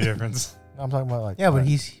about the pay difference. I'm talking about like... Yeah, but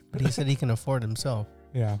he said he can afford himself.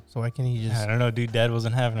 Yeah. So why can't he just... I don't know, dude. Dad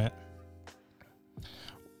wasn't having it.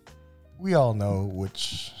 We all know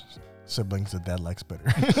which siblings the dad likes better.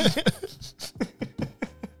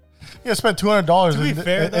 Yeah, spend $200 To be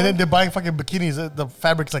fair, and then they're buying fucking bikinis. The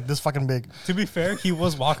fabric's like this fucking big. To be fair, he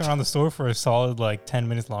was walking around the store for a solid 10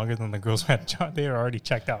 minutes longer than the girls had. They were already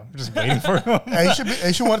checked out. We're just waiting for him. And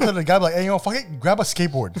he should want to tell the guy like, hey, fuck it, grab a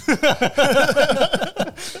skateboard.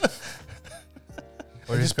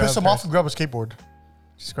 Or just piss him off and grab a skateboard.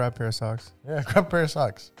 Just grab a pair of socks. Yeah, grab a pair of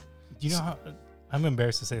socks. Do you know how? I'm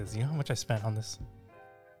embarrassed to say this. Do you know how much I spent on this?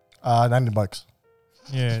 $90.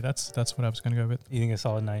 Yeah, that's what I was gonna go with. You think a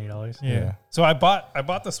solid $90? Yeah. So I bought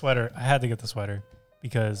the sweater. I had to get the sweater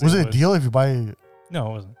because Was it a deal if you buy? No,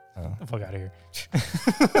 it wasn't. Oh. Get the fuck out of here. I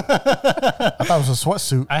thought it was a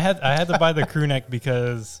sweatsuit. I had to buy the crew neck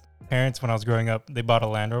because parents, when I was growing up, they bought a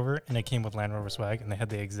Land Rover and it came with Land Rover swag and they had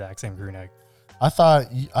the exact same crew neck. I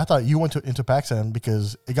thought you went into PacSun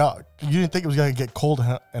because you didn't think it was gonna get cold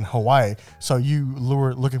in Hawaii, so you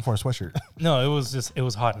were looking for a sweatshirt. No, it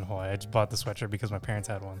was hot in Hawaii. I just bought the sweatshirt because my parents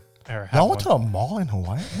had one. Y'all went to a mall in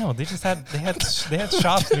Hawaii? No, they had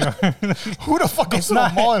shops near. Who the fuck goes to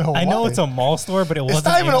a mall in Hawaii? I know it's a mall store, but it wasn't. It's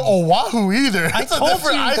not even Oahu either. It's a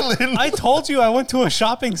different island. I told you I went to a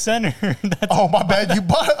shopping center. Oh, my bad. You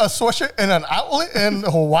bought a sweatshirt in an outlet in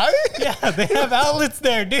Hawaii? Yeah, they have outlets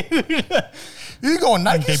there, dude. You going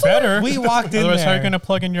Nike? They better. We walked in Otherwise, there. how are you going to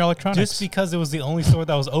plug in your electronics? Just because it was the only store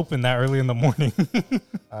that was open that early in the morning.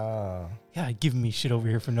 Yeah, giving me shit over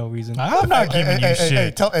here for no reason. I'm not giving you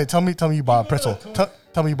shit. Tell me you bought a pretzel.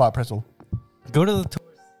 Tell me you bought a pretzel. Go to the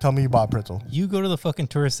Tell me you bought a pretzel. You go to the fucking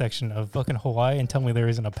tourist section of fucking Hawaii and tell me there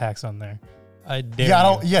isn't a PacSun there. I dare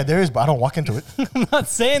you. Yeah, there is, but I don't walk into it. I'm not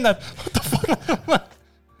saying that. What the fuck?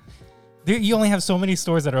 You only have so many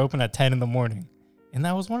stores that are open at 10 in the morning. And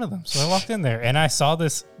that was one of them. So I walked in there and I saw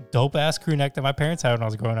this dope ass crew neck that my parents had when I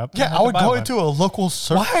was growing up. Yeah, I would go into a local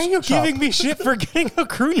surf Why are you shop. giving me shit for getting a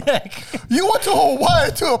crew neck? You went to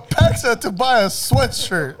Hawaii to a PacSun to buy a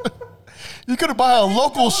sweatshirt. You could have buy a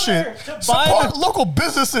local shit. Support local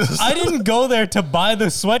businesses. I didn't go there to buy the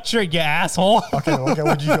sweatshirt, you asshole. Okay.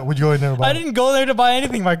 Would you go in there? I didn't go there to buy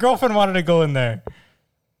anything. My girlfriend wanted to go in there.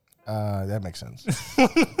 That makes sense.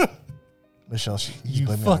 Michelle, You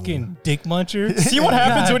fucking dick muncher. See what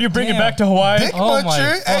happens God when you bring damn. it back to Hawaii? Dick Oh my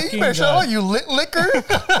muncher. Hey, fucking Michelle, God. you lit liquor.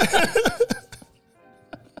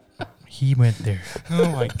 He went there. Oh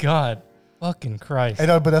my God. Fucking Christ. Hey,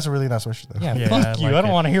 no, but that's a really nice sweatshirt though. Yeah, Yeah, fuck I you. like I don't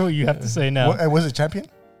it. want to hear what you have to say now. Was it Champion?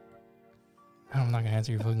 I'm not gonna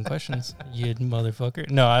answer your fucking questions, you motherfucker.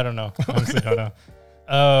 No, I don't know. Honestly, don't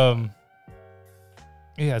know.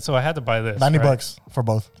 Yeah, so I had to buy this. $90 for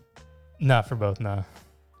both. Not for both. No,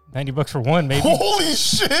 $90 for one, maybe. Holy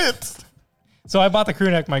shit! So I bought the crew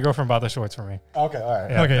neck. My girlfriend bought the shorts for me. Okay, all right.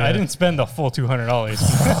 Yeah, Okay, I yeah. didn't spend the full $200.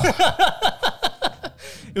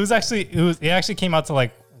 It actually came out to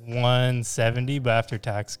like $170, but after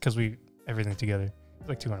tax, because everything together, it was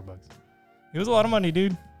like $200. It was a lot of money,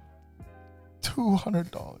 dude.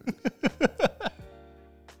 $200.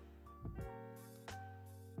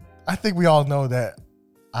 I think we all know that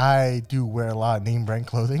I do wear a lot of name brand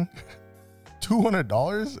clothing.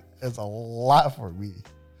 $200 is a lot for me.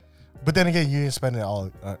 But then again, you didn't spend it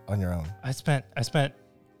all on your own. I spent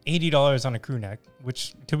 $80 on a crew neck,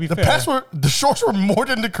 which, to be The fair, the shorts were more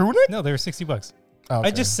than the crew neck? no, they were $60. Oh, okay.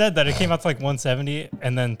 I just said that it came out to like $170,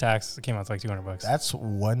 and then tax came out to like $200. That's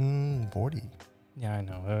 $140. Yeah, I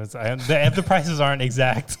know. The prices aren't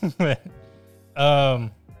exact, but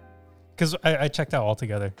because I checked out all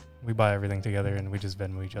together. We buy everything together, and we just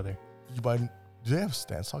Venmo each other. Do they have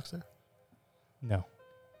stand socks there? No,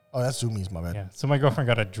 Oh, that's Zoomies, my bad. yeah. So my girlfriend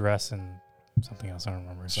got a dress and something else. I don't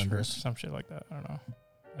remember. Sundress? Shirt, some shit like that. I don't know.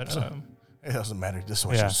 But, It doesn't matter. This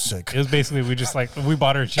sweatshirt Yeah. is sick. it was basically we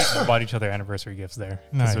bought each other anniversary gifts there.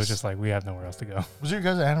 'Cause Nice. It was just like we have nowhere else to go. Was it your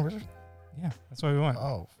guys' anniversary? Yeah, that's why we went.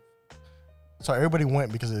 Oh. So everybody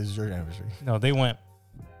went because it was your anniversary. No, they went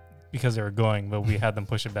because they were going, but we had them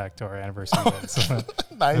push it back to our anniversary. Day. So it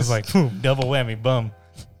Nice. was like boom, double whammy, bum.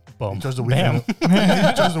 Boom. He chose the Bam. weekend.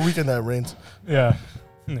 He chose the weekend that rains. Yeah.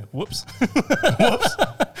 Whoops.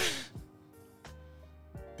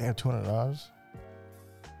 Damn, $200.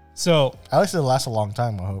 So At least it'll last a long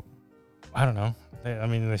time. I hope. I don't know. I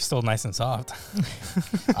mean, they're still nice and soft.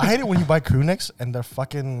 I hate it when you buy crew necks and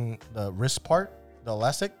the wrist part, the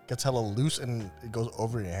elastic gets hella loose and it goes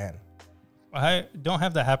over your hand. I don't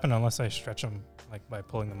have that happen unless I stretch them like by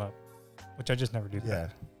pulling them up, which I just never do. That. Yeah.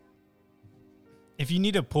 If you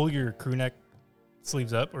need to pull your crew neck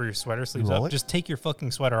sleeves up or your sweater sleeves Roll up, it? just take your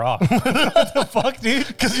fucking sweater off. What the fuck, dude?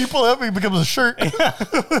 Because you pull it up, it becomes a shirt.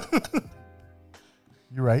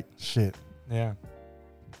 You're right. Shit. Yeah.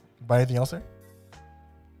 Buy anything else there?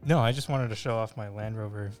 No, I just wanted to show off my Land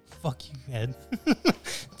Rover. Fuck you, Ed.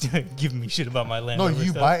 Giving me shit about my Land No, Rover you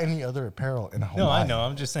stuff. buy any other apparel in Hawaii. No, I know.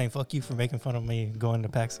 I'm just saying, fuck you for making fun of me going to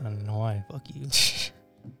PacSun in Hawaii. Fuck you.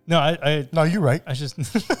 No, I No, you're right. just.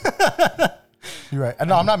 You're right.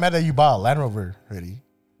 No, I'm not mad that you bought a Land Rover hoodie.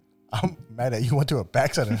 I'm mad that you went to a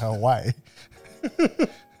backside in Hawaii.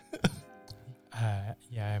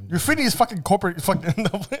 Yeah, Your fitting is fucking corporate. Fucking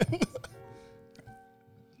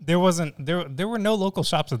there were no local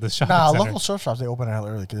shops at this shopping nah, center. local surf shops they open hell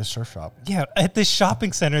early because it's surf shop. Yeah, at this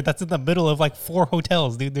shopping center that's in the middle of like 4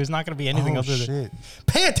 hotels, dude. There's not gonna be anything Oh other than. shit!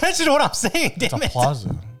 Pay attention to what I'm saying, It's damn a it.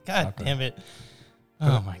 plaza. God Okay. damn it.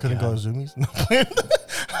 Oh my Couldn't go god. to Zoomies. No.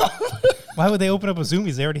 Why would they open up a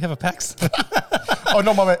Zoomies? They already have a PAX. Oh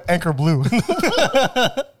no, my bad. Anchor Blue.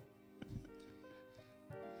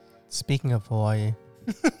 Speaking of Hawaii,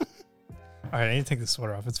 All right, I need to take this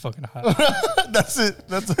sweater off. It's fucking hot. That's it.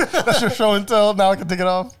 That's your show and tell. Now I can take it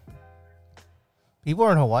off. people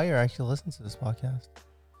in Hawaii are actually listening to this podcast.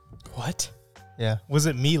 What? Yeah. Was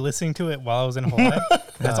it me listening to it while I was in Hawaii?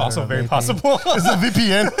 That's I also don't know, very maybe. possible. It's a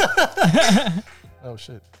VPN. Oh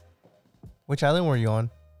shit. Which island were you on?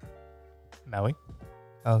 Maui.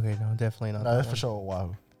 Okay, no, definitely not. No, that that's for one.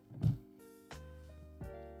 sure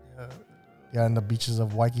Oahu. Yeah, in the beaches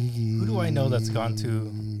of Waikiki. Who do I know that's gone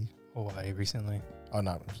to Hawaii recently? Oh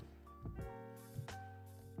no.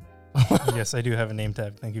 Yes, I do have a name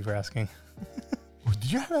tag. Thank you for asking.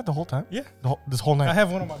 Did you have that the whole time? Yeah. This whole night. I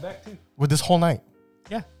have one on my back too. With this whole night.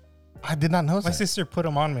 Yeah. I did not know My that. sister put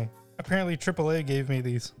them on me. Apparently, AAA gave me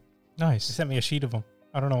these. They Nice. sent me a sheet of them.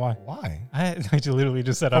 I don't know why. Why? I literally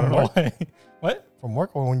just said I don't From know why. What? From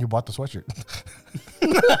work or when you bought the sweatshirt?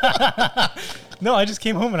 No, I just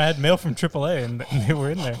came home and I had mail from AAA and they were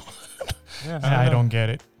in there. Yeah, I know. don't get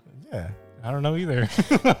it. Yeah. I don't know either.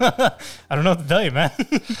 I don't know what to tell you, man.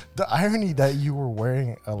 The irony that you were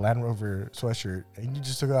wearing a Land Rover sweatshirt and you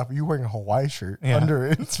just took it off. You were wearing a Hawaii shirt Yeah. under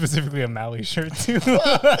it. Specifically a Maui shirt too.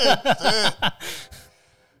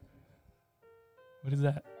 What is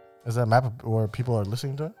that? Is that a map of where people are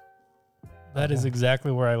listening to it? That is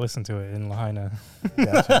exactly where I listen to it in Lahaina.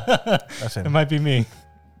 Yeah, that's him. That's It him. might be me.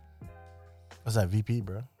 That's that VP,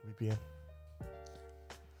 bro. VPN.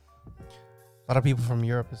 A lot of people from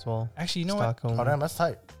Europe as well. Actually, you know what? Stockholm. Oh, damn, that's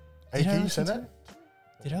tight. Hey, Did I can you listen send to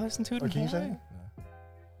that? Did I listen to it Or in can you Hawaii? send it?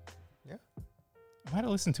 I might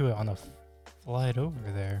have listened to it on the flight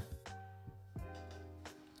over there.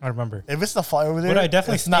 I don't remember. If it's the fly over there, But I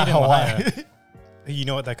definitely it's not stayed in Hawaii. Lahaina. You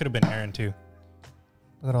know what? That could have been Aaron too.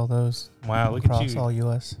 Look at all those. Wow, look across at you. all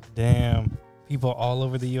U.S. Damn. People all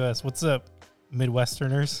over the U.S. What's up,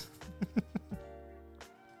 Midwesterners?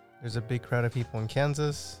 There's a big crowd of people in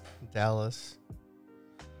Kansas, Dallas,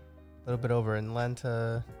 a little bit over in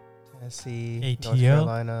Atlanta, Tennessee, North ATL?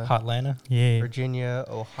 Carolina, Hotlanta. Yeah. Virginia,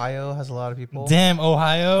 Ohio has a lot of people. Damn,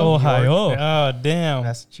 Ohio. Ohio. York. Oh, damn.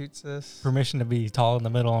 Massachusetts, Permission to be tall in the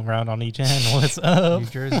middle and round on each end. What's up? New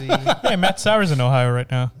Jersey. Yeah, Matt Sauer's in Ohio right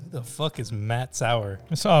now. Who the fuck is Matt Sauer?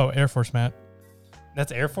 It's Air Force Matt.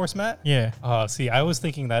 That's Air Force Matt? Yeah. See, I was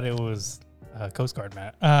thinking that it was Coast Guard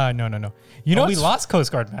Matt. No. You know we what's- lost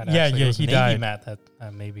Coast Guard Matt. Yeah, actually. yeah, It was he Navy died. Matt that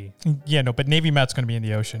maybe. Yeah, no, but Navy Matt's going to be in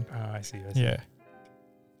the ocean. Oh, I see. Yeah.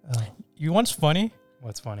 Oh. You what's funny?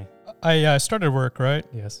 What's funny? I started work, right?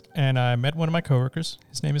 Yes. And I met one of my coworkers.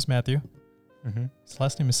 His name is Matthew. Mm-hmm. His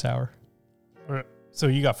last name is Sauer. So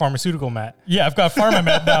you got pharmaceutical Matt. Yeah, I've got Pharma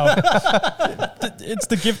Matt now. It's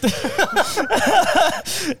the gift.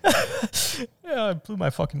 Yeah, it blew my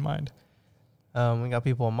fucking mind. We got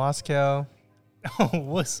people in Moscow, Oh,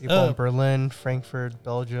 what's people in up? Berlin, Frankfurt,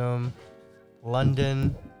 Belgium,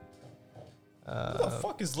 London. Who the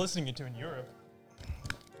fuck is listening to in Europe?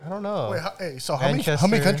 I don't know. Wait, so how many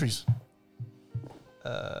Manchester. countries?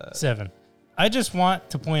 7. I just want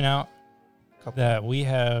to point out that we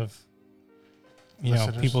have,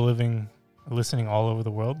 Listeners? people listening all over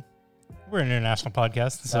the world. We're an international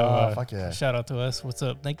podcast, so fuck yeah. shout out to us. What's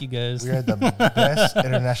up? Thank you guys. We are the best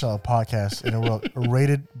international podcast in the world,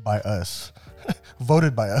 rated by us,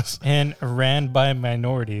 voted by us. And ran by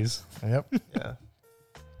minorities. Yep. Yeah.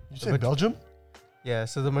 You said Belgium? Yeah.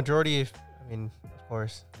 So the majority, of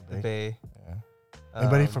course, the Bay. Yeah.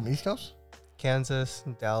 Anybody Um, from East Coast? Kansas,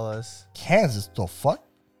 Dallas. Kansas, the fuck?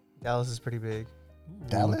 Dallas is pretty big.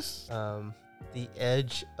 Dallas? The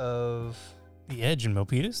edge of The Edge in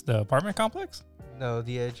Milpitas, the apartment complex.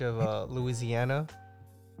 the edge of Louisiana,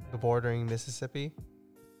 the bordering Mississippi.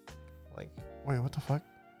 Like Wait, what the fuck?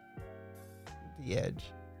 the edge.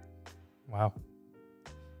 Wow.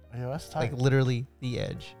 Yeah, that's tight. Like literally the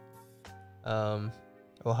edge.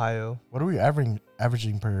 Ohio. What are we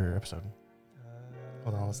averaging per episode?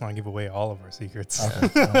 Hold on, let's not give away all of our secrets.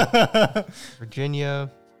 Okay. Virginia.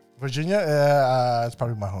 Virginia? It's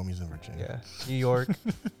probably my homies in Virginia. Yeah. New York.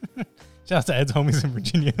 Shout out to Ed's homies in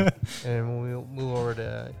Virginia. And we'll move over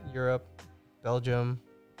to Europe, Belgium,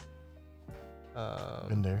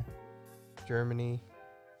 Been there. Germany,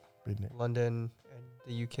 Been there. London, and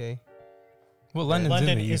the UK. Well, London's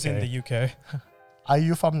London in the is UK. in the UK. Are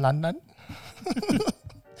you from London?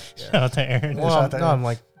 Shout out to Aaron. Shout Well, out to Aaron. I'm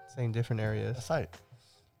like saying different areas. That's tight.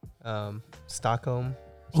 Stockholm.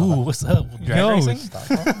 Ooh, what's up? Drag Yo. racing?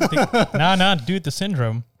 Nah, dude, the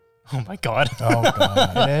syndrome. Oh my god. Oh,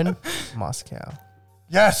 God. And then Moscow.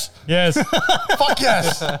 Yes. Yes. Fuck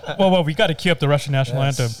yes. Well, we got to cue up the Russian national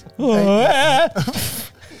Yes. anthem.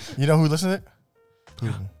 You know who listened to it?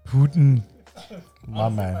 Putin. Putin. My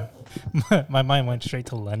man. My mind went straight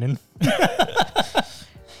to Lennon. You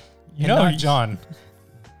And know, not John.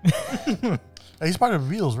 Hey, he's part of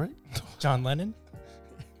Beatles, right? John Lennon?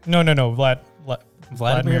 No.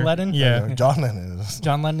 Vladimir Lenin? Yeah. John Lennon is.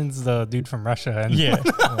 John Lennon's the dude from Russia. And Yeah.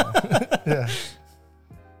 Yeah.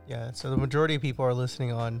 Yeah, so the majority of people are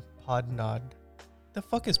listening on Podnod. The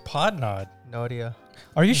fuck is Podnod? No idea.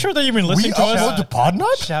 Are you sure they even listen We to us? upload to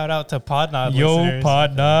Podnod? Shout out to Podnod Yo, listeners. Hey,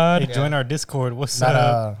 Podnod. join our Discord. What's Not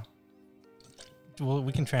up? a. Well,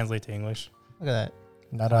 we can translate to English. Look at that.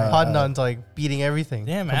 Not a. Podnod's like beating everything.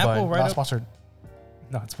 Damn, combined. Apple right Not up. sponsored.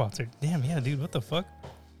 Not sponsored. Damn, yeah, dude. What the fuck?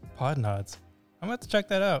 Podnods. I'm about to check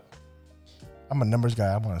that out. I'm a numbers guy.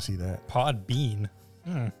 I want to see that. Podbean.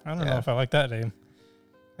 I don't know Yeah. if I like that name.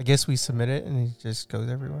 I guess we submit it and it just goes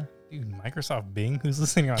everywhere. Dude, Microsoft Bing? Who's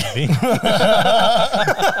listening on Bing?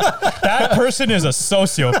 That person is a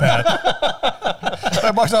sociopath.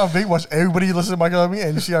 I box out big. Watch everybody listen to Michael and me,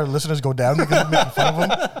 and you see our listeners go down because we're making fun of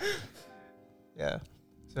them. Yeah.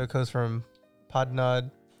 So it goes from Podnod.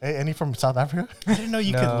 Hey, any from South Africa? I didn't know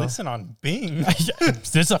you could No. listen on Bing.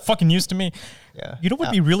 This is a fucking news to me. Yeah. You know what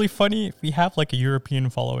would be really funny if we have like a European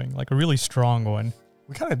following, like a really strong one.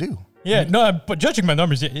 We kind of do. Yeah, no, but judging by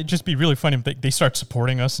numbers, it'd just be really funny if they start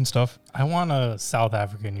supporting us and stuff. I want a South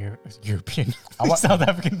African European. I want- South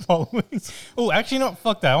African followings. Oh, actually, no.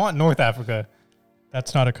 Fuck that. I want North Africa.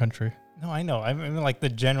 That's not a country. No, I know. I mean, like the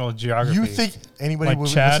general geography. You think anybody Like would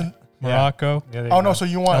Chad, listen? Morocco. Yeah, there Oh you no! go. So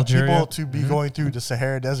you want Algeria? people to be going through the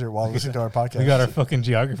Sahara Desert while listening to our podcast? We got our fucking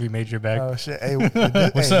geography major back. Oh shit! Hey,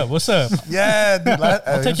 What's up? What's up? Yeah, dude.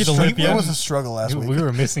 I'll take you to Libya. It was a struggle last we week.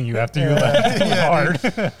 were missing you after you left. It was Yeah,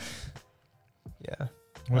 hard. Yeah.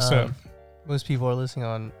 What's up? Most people are listening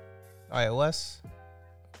on iOS.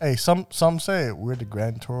 Hey, some say we're the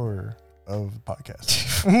grand tour of podcasts.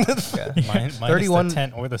 Yeah. Mine is 31 the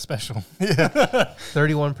tent or the special. Yeah.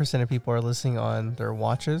 31% of people are listening on their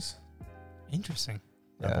watches. Interesting.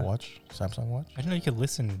 Yeah. Apple Watch, Samsung Watch. I didn't know you could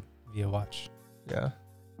listen via watch. Yeah.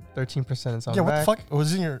 13% is on Yeah, what Mac. the fuck?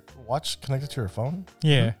 Was in your watch connected to your phone?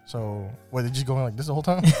 Yeah. So, what, did you go like this the whole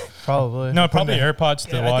time? Probably. No, probably AirPods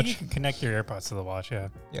to Yeah, the I watch. think you can connect your AirPods to the watch, yeah.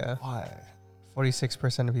 Yeah. Why?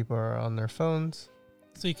 46% of people are on their phones.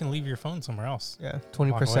 So you can leave your phone somewhere else. Yeah.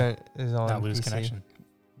 20% is on Not lose PC connection.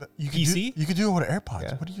 You could PC? you could do it with AirPods.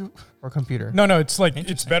 Yeah. What do you? or computer. No, it's like it's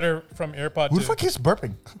Interesting. better from AirPod Who the to. fuck keeps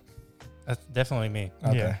burping? That's definitely me.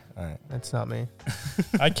 Okay, Yeah. all right, That's not me.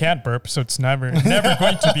 I can't burp, so it's never going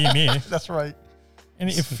to be me. that's right. And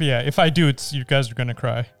if I do, it's you guys are gonna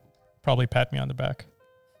cry. Probably pat me on the back.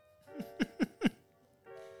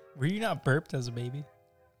 Were you not burped as a baby?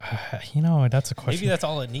 You know, that's a question. Maybe that's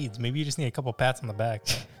all it needs. Maybe you just need a couple pats on the back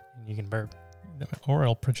and you can burp. Or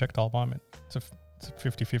I'll projectile vomit. It's a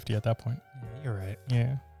 50-50 at that point. Yeah, you're right.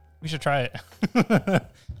 Yeah. We should try it.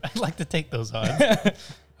 I'd like to take those odds.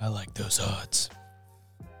 I like those odds.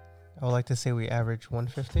 I would like to say we average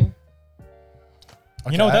 150.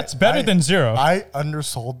 You know, that's better than zero. I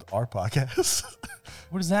undersold our podcast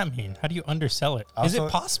What does that mean? How do you undersell it? Is it Also-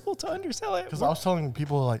 possible to undersell it? because I was telling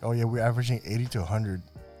people like, oh yeah, we're averaging 80 to 100,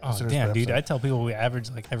 Oh, listeners damn, per dude. episode. I tell people we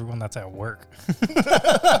average like everyone that's at work. There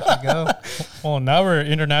you go. Well, now we're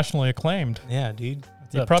internationally acclaimed. Yeah, dude.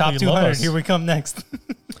 They Top probably love 200. us. Here we come next.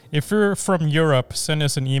 If you're from Europe, send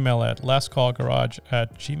us an email at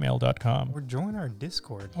lastcallgarage@gmail.com Or join our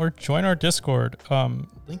Discord. or join our Discord.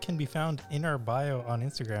 Link can be found in our bio on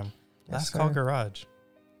Instagram. Yes, Last Call sir. Garage.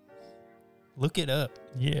 Look it up.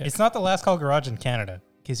 Yeah. It's not the Last Call Garage in Canada,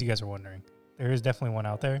 in case you guys are wondering. There is definitely one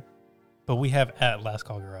out there, but we have at Last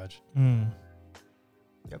Call Garage.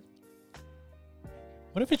 Yep.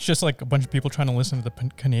 What if it's just like a bunch of people trying to listen to the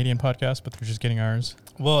Canadian podcast, but they're just getting ours?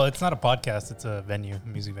 Well, it's not a podcast; it's a venue, a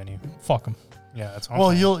music venue. Fuck them. Yeah, that's what Well,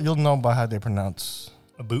 I'm saying. you'll know by how they pronounce.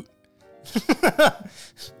 A boot.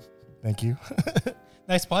 Thank you.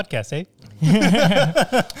 Nice podcast, eh?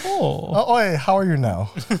 Oh, Oh, hey, how are you now?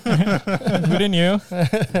 who didn't you?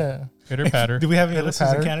 Pitter patter. Do we have any Pitter listeners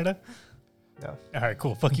patter. in Canada? No. All right,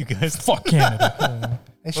 cool. Fuck you guys. Fuck Canada.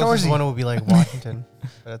 Hey, Closest Shorzy. one will be like Washington, but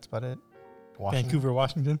that's about it. Washington. Vancouver,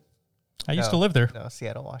 Washington. I used No. to live there. No,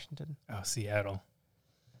 Seattle, Washington. Oh, Seattle.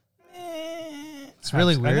 It's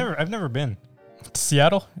really weird. I've never been.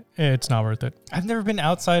 Seattle, it's not worth it. I've never been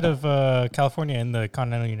outside of California in the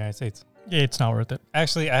continental United States. It's not worth it.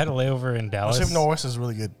 Actually, I had a layover in Dallas. Pacific Northwest is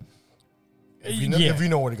really good. If you know, Yeah. if you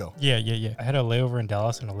know where to go. Yeah. I had a layover in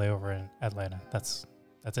Dallas and a layover in Atlanta. That's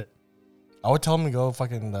it. I would tell him to go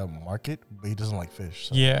fucking the market, but he doesn't like fish.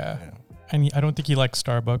 So, Yeah. And I don't think he likes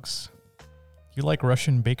Starbucks. You like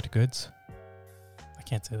Russian baked goods? I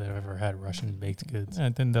can't say that I've ever had Russian baked goods.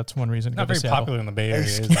 And then that's one reason to Not go to very Seattle. popular in the Bay Area. Hey,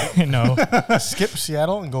 Is it? No. Skip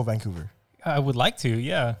Seattle and go Vancouver. I would like to,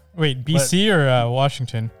 yeah. Wait, BC or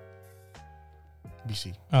Washington?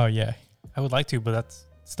 BC. Oh, yeah. I would like to, but that's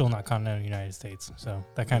still not continental United States. So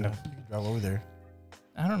that kind of, You can drive over there.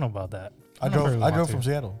 I don't know about that. I don't know if drove. really I want drove to. from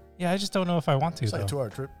Seattle. Yeah, I just don't know if I want to. It's like a though. 2-hour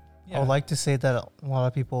trip. Yeah. I would like to say that a lot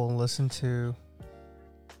of people listen to,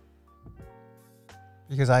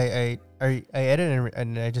 because I edit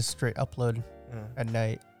and I just straight upload at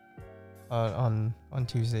night on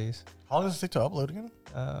Tuesdays. How long does it take to upload again?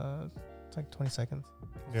 It's like 20 seconds.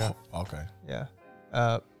 Yeah. Oh, okay. Yeah.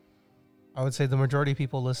 I would say the majority of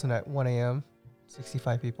people listen at 1 a.m.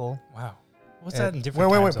 65 people. Wow. What's Yeah. that in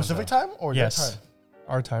different Wait. time zones, Pacific though? time or Yes. their time?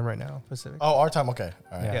 Our time right now, Pacific. Oh, our time. Okay.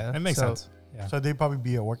 All right. Yeah, Yeah, it makes so- sense. Yeah. So they'd probably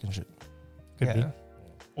be at work and shit. Could yeah.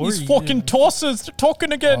 be. These fucking tossers, they're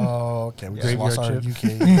talking again. Oh, okay. We Yeah. just lost our Graveyard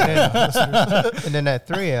UK. And then at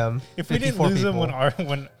 3 a.m., If we didn't 54 lose them people.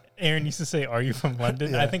 when Aaron used to say, "Are you from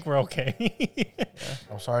London?" Yeah. I think we're okay.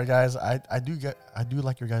 I'm sorry, guys. I do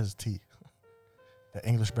like your guys' tea. The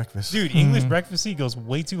English breakfast. Dude, English breakfast tea goes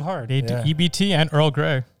way too hard. They do Yeah. EBT and Earl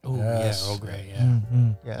Grey. Oh Yes. yeah, Earl Grey. Yeah.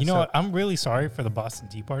 Mm-hmm. yeah. You know so- what? I'm really sorry for the Boston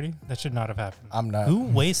Tea Party. That should not have happened. I'm not. Who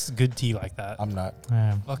wastes good tea like that? I'm not.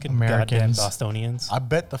 Fucking Americans. goddamn Bostonians. I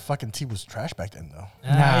bet the fucking tea was trash back then, though.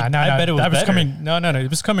 Nah, I bet it was that was better. coming. No, it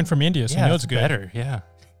was coming from India, so Yeah, you know it's it's good. better. Yeah,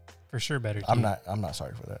 for sure, better. Tea. I'm not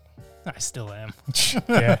sorry for that. I still am.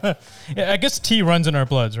 Yeah. Yeah, I guess tea runs in our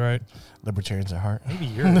bloods, right? Libertarians at heart. Maybe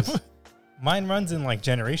yours. Mine runs in like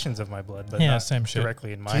generations of my blood, but Yeah, not same shit.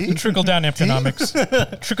 directly in mine. Tea? Trickle down economics.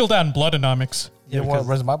 Trickle down bloodonomics. You know what because-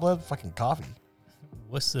 runs in my blood? Fucking coffee.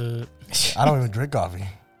 What's the I don't even drink coffee.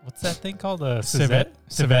 what's that thing called? A Civet.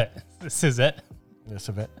 civet. Civet. Yeah,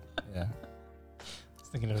 civet. Yeah. I was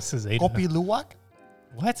thinking of Cizeta. Kopi luwak.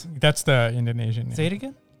 What? That's the Indonesian name. Say it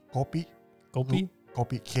again. Kopi. Kopi.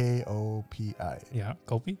 Kopi. Kopi. Yeah,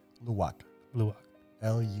 Kopi. Luwak. Luwak.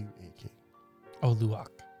 Luak. Oh, Luwak.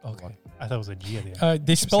 Okay, I thought it was a G at the end.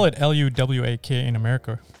 They spell it Luwak in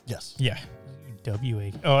America. Yes. Yeah.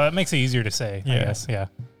 W-A. Oh, that makes it easier to say. I Yeah. guess. Yeah.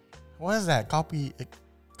 What is that? Kopi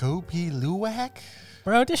luwak?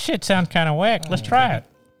 Bro, this shit sounds kind of whack. Let's try it.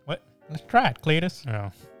 What? Let's try it, Cletus.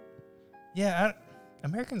 Oh. Yeah.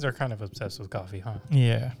 Americans are kind of obsessed with coffee, huh?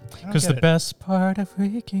 Yeah. I don't Because get the it. best part of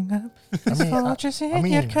waking up I is mean, Folgers in I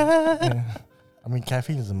mean, your cup. yeah. I mean,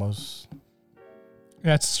 caffeine is the most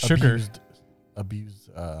That's sugar. abused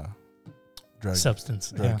drug. substance.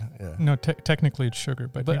 drug. Yeah. Yeah. No, technically it's sugar,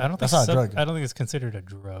 but, But you know, I don't That's think not a drug. I don't think it's considered a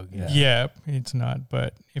drug. Yeah. yeah, it's not.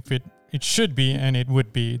 But if it should be, and it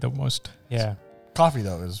would be the most. Yeah. Coffee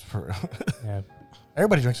though is for Yeah.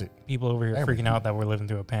 everybody drinks it. People over here Everybody. freaking out that we're living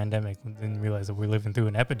through a pandemic and didn't realize that we're living through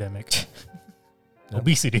an epidemic. Yep.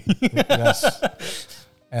 Obesity. Yes.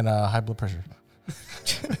 And high blood pressure.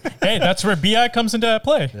 Hey, that's where BI comes into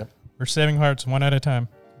play. Yep. We're saving hearts one at a time.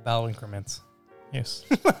 Bowel increments. Yes.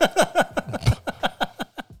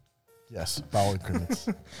 Yes. Bowel increments.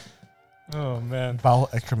 Oh man. Bowel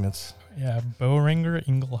excrements. Yeah, Boehringer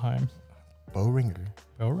Ingelheim. Boehringer.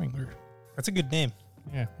 Boehringer. That's a good name.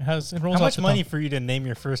 Yeah, it rolls How off much the money tongue. for you to name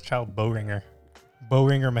your first child Boehringer?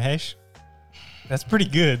 Bowringer Mahesh. That's pretty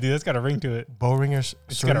good, dude. That's got a ring to it. Bowringer.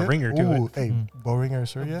 It's got a ringer to Ooh, it. hey, Bowringer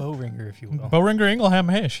Surya. Bowringer, if you will. Bowringer Ingleham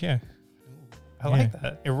Mahesh, yeah. I like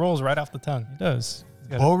that. It rolls right off the tongue. It does.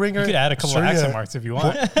 You Bowringer. could add a couple of accent marks if you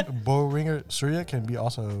want. Bowringer Surya can be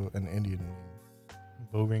also an Indian name.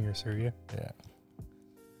 Bowringer Surya. Yeah.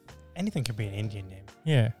 Anything could be an Indian name.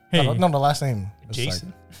 Yeah. Hey, No, the last name. is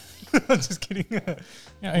Jason. I'm just kidding. yeah,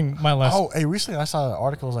 and my last. Oh, hey, recently I saw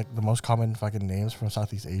articles like the most common fucking names from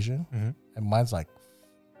Southeast Asia, and mine's like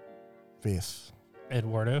fifth.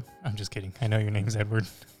 Eduardo. I'm just kidding. I know your name's Edward.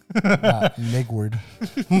 Nigward.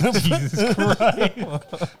 Jesus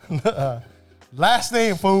Christ. Last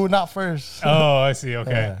name, fool, not first. Oh, I see.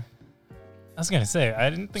 Okay. Yeah. I was going to say, I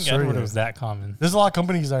didn't think Surya. Edward was that common. There's a lot of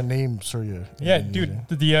companies that are named Surya. in Yeah, Indonesia.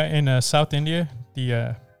 dude. In South India,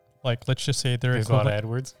 like let's just say their There's a lot of equivalent.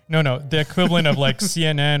 Edwards. No, the equivalent of like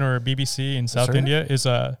CNN or BBC in South Surya? India is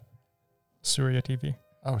Surya TV.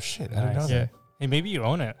 Oh shit, I didn't know Nice. Yeah, that. Hey, maybe you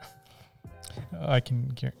own it. I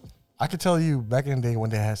can. I could tell you back in the day when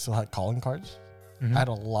they still had calling cards. Mhm. I had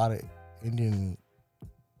a lot of Indian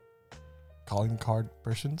calling card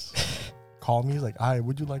persons call me like, "Hi,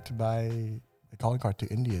 would you like to buy a calling card to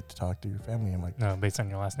India to talk to your family?" I'm like, No, based on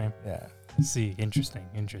your last name. "Yeah." See, interesting.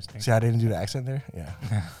 See, I didn't do the accent there. Yeah.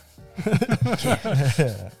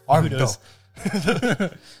 Kudos.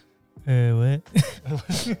 What?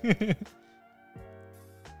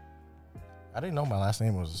 I didn't know my last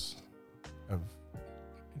name was of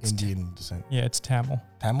It's Indian descent. Yeah, it's Tamil.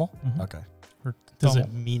 Tamil? Mhm. Okay. Or Does does it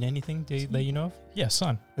it? mean anything that you know of? Yeah,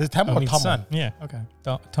 son. Is it Tamil Oh, or it means Tamil? son. Yeah. Okay.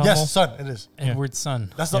 Tamil. Yes, son. It is. Yeah. Edward's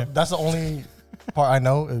son. That's Yeah. the only part I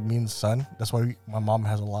know. It means son. That's why my mom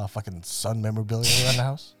has a lot of fucking sun memorabilia around the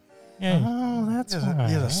house. Yeah. Oh, that's He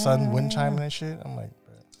has a sun wind chime and that shit. I'm like,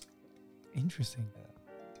 bro. Interesting.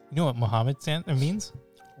 You know what Muhammad means?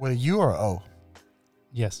 With a U or a O?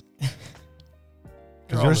 Yes.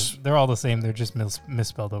 Is They're all the same. They're just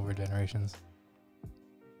misspelled over generations.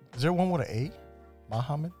 there one with an A?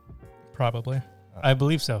 Muhammad? Probably. I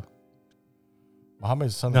believe so. Muhammad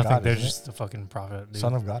is son of Nothing. God. They're isn't just a fucking prophet. it? Dude.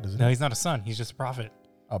 Son of God, isn't No, it? he's not a son. He's just a prophet.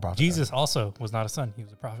 Oh, prophet. Jesus also was not a son. He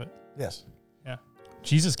was a prophet. Yes.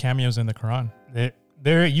 Jesus cameos in the Quran.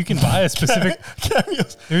 There, you can buy a specific.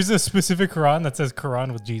 Cameos. There's a specific Quran that says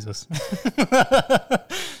Quran with Jesus.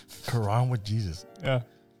 Quran with Jesus. Yeah,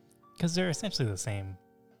 because they're essentially the same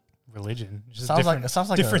religion. Just Sounds like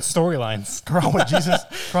different storylines. Quran with Jesus.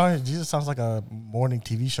 Quran with Jesus sounds like a morning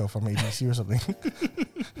TV show from ABC or something.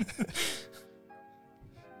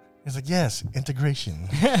 It's like, yes, integration.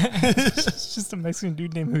 It's just a Mexican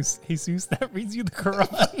dude named Jesus that reads you the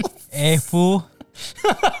Quran. Hey, fool.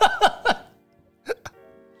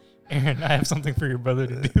 Aaron, I have something for your brother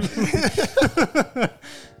to do.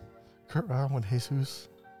 Quran with Jesus.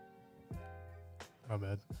 My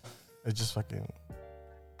bad. It's just fucking.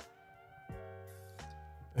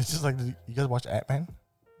 It's just like, you guys watch Ant-Man?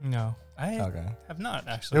 No. I Okay. have not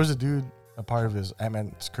actually. There was a dude, a part of his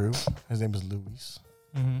Ant-Man's crew. His name is Luis.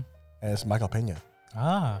 Mm-hmm. And it's Michael Pena.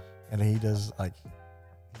 Ah. And he does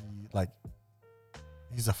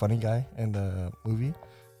he's a funny guy in the movie.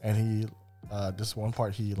 And he, this one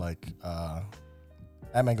part, Ant-Man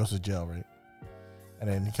goes to jail, right? And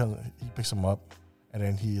then he picks him up. And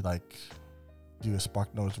then he do a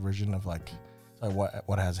Spark Notes version of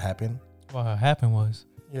what has happened. What happened was.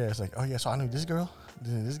 Yeah, it's like, oh yeah, so I knew this girl,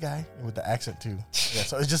 this guy, with the accent too. Yeah,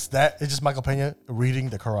 so it's just Michael Pena reading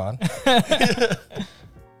the Quran.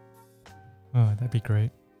 Oh, that'd be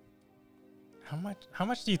great. How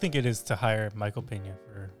much do you think it is to hire Michael Pena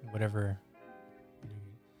for whatever?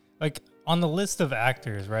 Like on the list of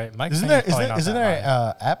actors, right? Mike Isn't Pena's there probably not isn't that there high.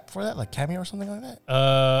 an app for that, like Cameo or something like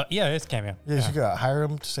that? Yeah, it's Cameo. Yeah, you could hire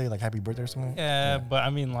him to say like happy birthday or something. Yeah, but I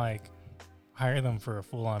mean, hire them for a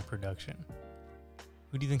full-on production.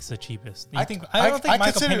 Who do you think's the cheapest? I don't think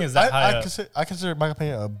Michael Pena is that high up. I consider Michael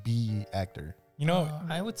Pena a B actor. You know,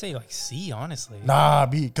 I would say C, honestly. Nah,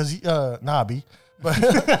 B, because B, but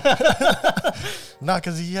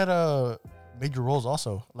because he had major roles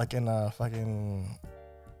also, like in fucking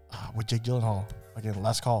with Jake Gyllenhaal, like in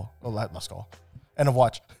Last Call, End of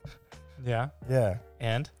Watch. Yeah, Yeah,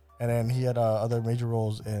 and then he had other major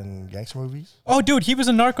roles in gangster movies. oh, dude, he was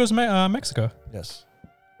in Narcos Mexico. Yes.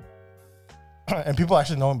 And people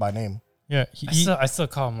actually know him by name. Yeah. I still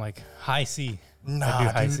call him high C. I do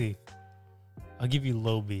high dude. C. I'll give you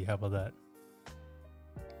low B. How about that?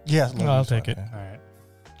 Yes, I'll take it. All right.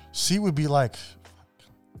 C would be like,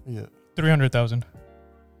 yeah, 300,000.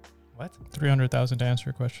 What? 300,000 to answer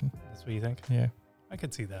your question. That's what you think? Yeah. I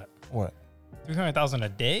could see that. what? 300,000 a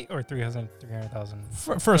day or 300,000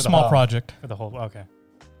 For a the small whole- project. for the whole? Okay.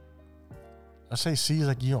 I say C is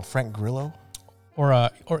like, Frank Grillo. Or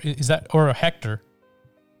a Hector?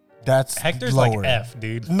 That's Hector's lower. like F,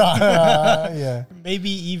 dude. Nah, yeah. Maybe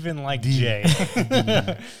even like D.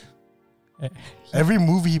 J. Every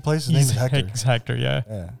movie he plays, his name is Hector. He's Hector, yeah.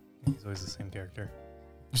 Yeah. He's always the same character.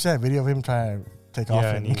 You see that video of him trying to take off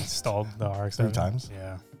Yeah, and he stalled the arc 3 times?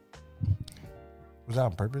 Yeah. Was that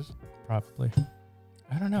on purpose? Probably.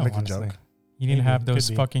 I don't know. Make a honestly. joke. He didn't Maybe, have those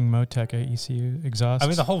could be. fucking Motec ECU exhausts. I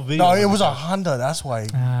mean, the whole video. No, it was a joke. Honda. That's why he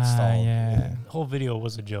Ah, stalled. yeah. The whole video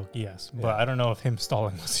was a joke, yes. Yeah. But I don't know if him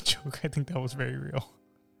stalling was a joke. I think that was very real.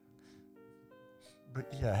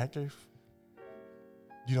 But yeah, Hector.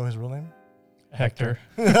 Do you know his real name? Hector.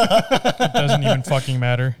 It doesn't even fucking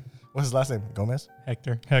matter. What's his last name? Gomez?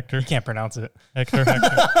 Hector. Hector. You can't pronounce it. Hector.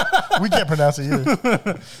 Hector. We can't pronounce it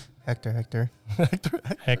either. Hector. Hector.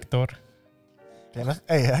 Hector. Damn,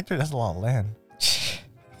 hey, Hector, that's a lot of land.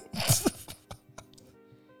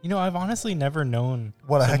 You know, I've honestly never known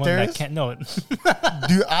What a someone hectare that is? can't know it.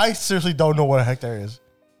 Dude, I seriously don't know what a hectare is.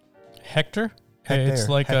 Hector? Hectare, It's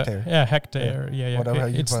like hectare. Hectare. Yeah. Whatever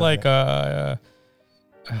you It's put it, like How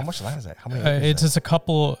much land is that? How many acres it's is just a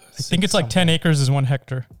couple. I think it's like 10 something. acres is 1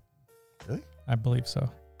 hectare. Really? I believe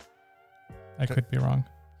so. I Okay. could be wrong.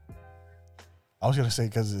 I was going to say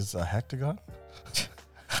because it's a hectagon.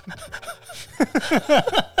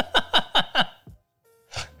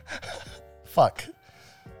 Fuck.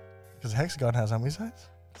 Because a hexagon has how many sides?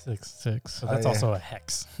 6. 6. So Oh, that's yeah. also a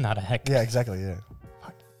hex, not a heck. Yeah, exactly, yeah.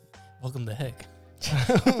 Welcome to heck.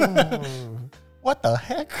 What the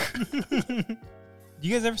heck? Do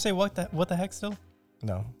you guys ever say what the heck still?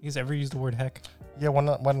 No. You guys ever use the word heck? Yeah, when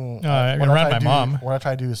around I my try to mom. When I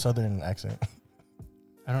try to do a southern accent.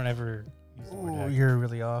 I don't ever use the word Ooh, heck. you're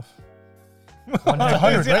really off. It's 100, right? I It's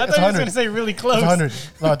thought you was 100. going to say really It's close. 100.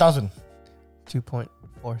 No, 1,000.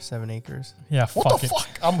 2.47 acres. Yeah, What fuck the it. fuck?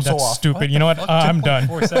 I'm That's so off. stupid. You know what? I'm done.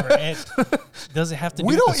 2.47. Does it have to do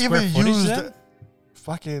We with don't the square even footage use then? the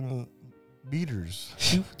fucking meters.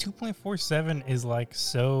 2.47 is like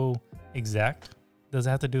so exact. Does it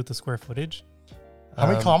have to do with the square footage? How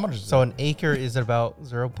many kilometers is So it? an acre is about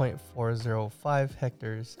 0.405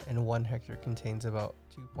 hectares, and 1 hectare contains about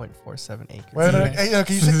 2.47 acres. Wait, Yeah. hey,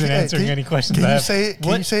 can you This say, isn't can, answering can, any questions. can I you have. say can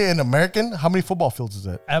What- you say in American? How many football fields is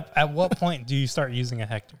it? At what point do you start using a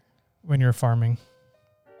hectare? When you're farming.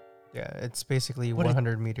 Yeah, it's basically What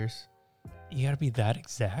 100 meters. You got to be that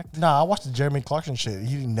exact. Nah, I watched the Jeremy Clarkson shit.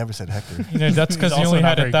 He never said hectare. You know, that's because He's he also only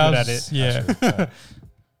not had very good 1,000. at Yeah. That's true.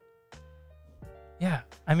 Yeah,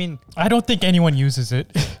 I mean, I don't think anyone uses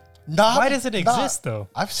it. Nah, why does it nah. exist though?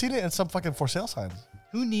 I've seen it in some fucking for sale signs.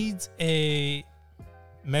 Who needs a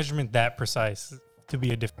measurement that precise to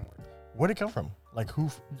be a different word? Where'd it come from? Like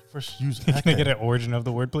who first used Can I hectare? get an origin of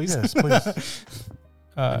the word, please? Yes, please.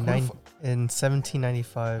 In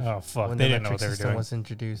 1795, Oh fuck, when they the didn't know metric what they were system doing. was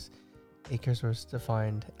introduced, acres was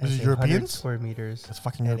defined Was as it 100 Europeans? square meters It's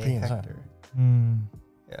fucking and Europeans, a huh? hectare. Hmm.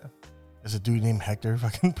 Yeah. There's a dude named Hector.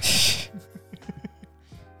 Fucking.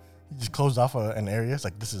 He just closed off an area. It's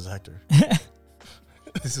like this is Hector.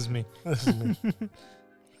 This is me. This is me. I'm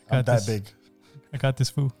Got that this. big. I got this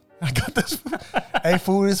fool. I got this. Hey,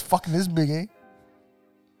 fool is fucking this big, eh?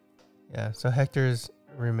 Yeah, so hectares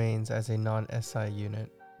remains as a non-SI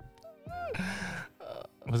unit.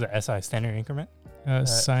 Was it SI standard increment?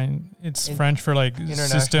 Sign. It's in- French for like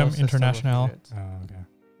System of International. units. Oh, okay.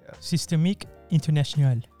 Systemique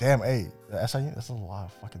International. Damn, hey, the SIU. That's a lot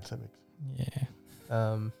of fucking civics.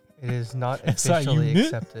 Yeah. It is not SI officially unit?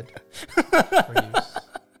 accepted for use.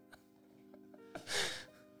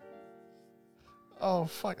 Oh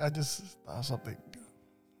fuck! I just thought of something.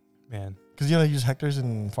 Man, Because they use hectares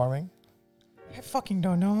in farming. I fucking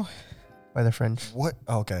don't know. By the French. What?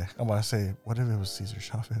 Oh, okay, I'm about to say, what if it was Caesar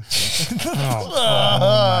Chavez? oh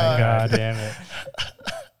my god, damn it!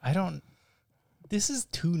 I don't. This is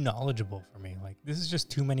too knowledgeable for me. Like, this is just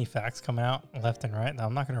too many facts coming out left and right.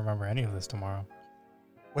 I'm not gonna remember any of this tomorrow.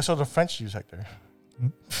 Wait, so the French use hectare?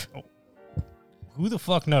 Who the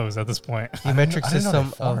fuck knows at this point? The metric I didn't know they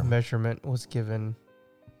system of farm. measurement was given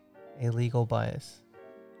a legal bias.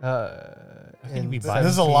 can you In be This biased?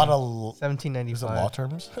 is a lot of. Is it 1795 law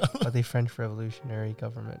terms? by the French Revolutionary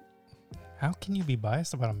Government. How can you be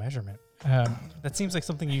biased about a measurement? Um, That seems like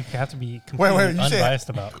something you have to be completely you say- unbiased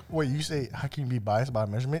about. Wait, you say how can you be biased about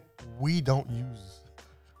measurement? We don't use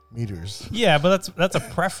meters. Yeah, but that's a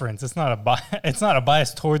preference. It's not a it's not a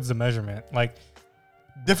bias towards the measurement. Like,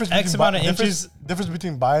 Difference X between amount of inches- Difference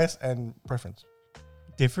between bias and preference.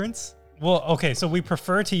 difference. Well, okay, so we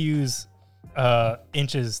prefer to use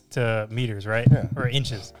inches to meters, right? Yeah. Or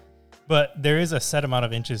inches. But there is a set amount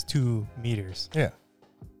of inches to meters. Yeah.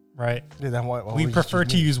 right? Yeah, then why We just prefer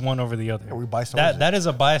to meat? use one over the other. Yeah, we buy That is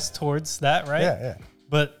a bias towards that, right? Yeah.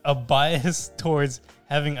 But a bias towards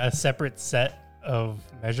having a separate set of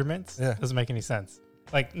measurements doesn't make any sense.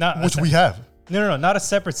 Like not Which we have. No, not a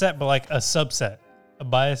separate set, but like a subset. A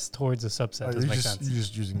bias towards a subset doesn't make sense. You're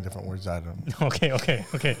just using different words. I don't know. Okay.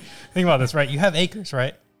 Think about this, right? You have acres,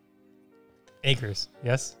 right? Acres,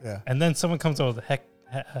 yes? Yeah. And then someone comes up with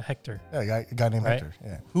a hectare. Yeah, a guy named Right? Hector.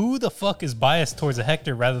 Yeah. Who the fuck is biased towards a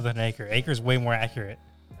hectare rather than an acre? Acre's way more accurate.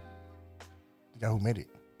 The guy who made it.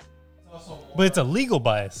 But it's a legal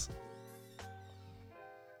bias.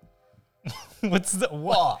 What's the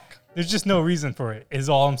what? Fuck. There's just no reason for it, is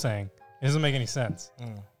all I'm saying. It doesn't make any sense.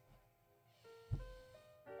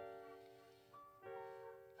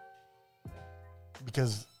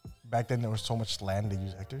 Because back then there was so much land to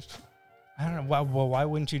use hectares. I don't know. Why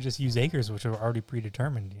wouldn't you just use acres, which are already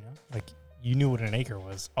predetermined, you know? Like, you knew what an acre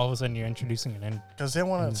was. All of a sudden, you're introducing an end. Because they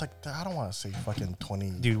want to, it's like, I don't want to say fucking 20.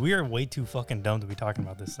 Dude, we are way too fucking dumb to be talking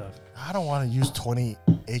about this stuff. I don't want to use 20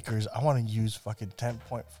 acres. I want to use fucking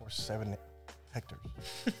 10.47 hectares.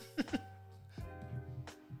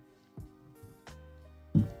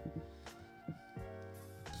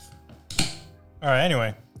 All right,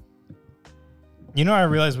 anyway. You know, I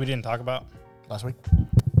realized we didn't talk about? Last week?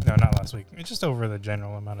 No, not last week. It's just over the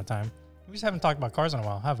general amount of time. We just haven't talked about cars in a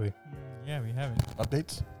while, have we? Yeah, we haven't.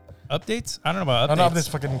 Updates? Updates? I don't know about updates. No, updates,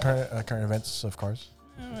 fucking current events of cars.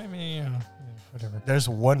 I mean, you know, whatever. There's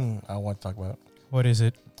one I want to talk about. What is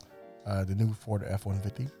it? The new Ford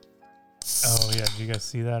F-150. Oh, yeah. Did you guys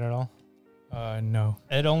see that at all? No.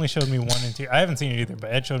 Ed only showed me one interior. I haven't seen it either,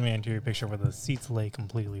 but Ed showed me an interior picture where the seats lay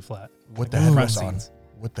completely flat. With the Like front headrest on. seats.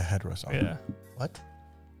 With the headrest on. Yeah. What?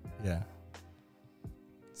 Yeah.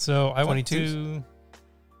 So I went 22s? to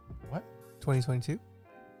 2022?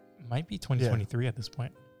 might be 2023 at this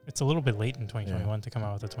point. It's a little bit late in 2021 to come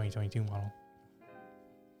out with a 2022 model.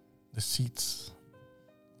 The seats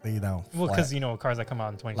lay down Well, flat, because you know cars that come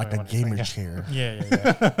out in 2021 like a gamer it's chair.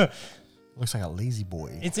 Yeah. Looks like a lazy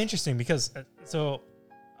boy. It's interesting because so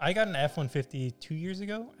I got an F-150 2 years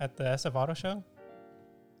ago at the SF Auto Show,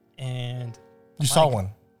 and You saw one.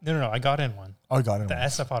 no, I got in one. Oh, you got it. The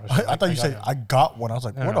SF Auto Show. I thought you said I got one. I was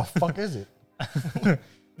like, No, what no. the fuck is it?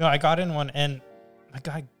 No, I got in one, and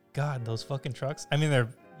my God, those fucking trucks. I mean,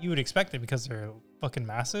 you would expect it because they're fucking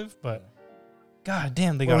massive, but god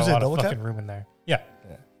damn, they What got was a it, lot of double fucking cab? room in there. Yeah.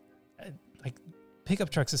 Yeah. Like pickup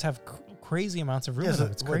trucks just have crazy amounts of room. Yeah, in them.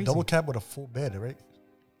 it's It's crazy. double cab with a full bed, right?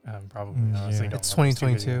 Probably. Mm, Honestly, yeah. don't It's know. It's too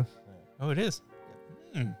 2022. Oh, it is.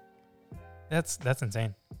 Hmm. That's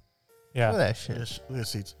insane. Look at Yeah, that shit. Yes. Look at the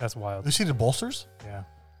seats. that's wild. You see the bolsters? Yeah,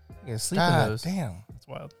 You can sleep in God those. damn. that's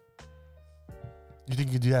wild. You think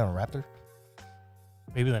you could do that on a Raptor?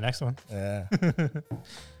 Maybe the next one. Yeah. But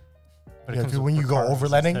it Yeah, comes 'cause with when you go Ricardos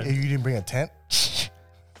overlanding, instead. if you didn't bring a tent.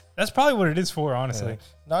 That's probably what it is for, honestly. Yeah.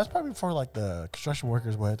 No, it's probably for like the construction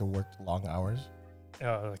workers who have to work long hours.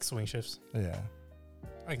 Like swing shifts. Yeah.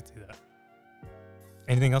 I could see that.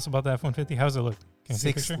 Anything else about the F-150? How does it look? Can you see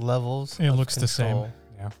a 6 picture? levels. It of looks the same. control.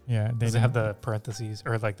 Yeah. Yeah, they Does it have didn't- the parentheses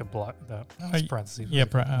or like the block? The parentheses. yeah,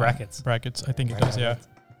 brackets. brackets. I think it does. Yeah.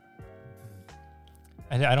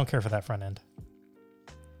 I don't care for that front end.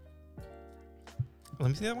 Let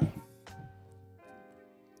me see that one.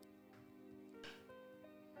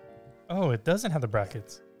 Oh, it doesn't have the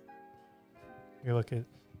brackets. You look at,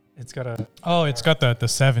 it's got a, Oh, it's got the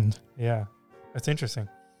 7. yeah, that's interesting.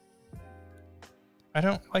 I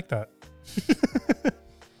don't like that.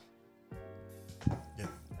 Yeah.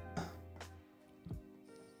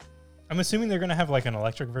 I'm assuming they're gonna have like an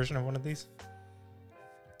electric version of one of these.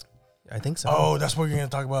 I think so. Oh, that's what you're gonna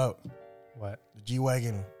talk about. What? The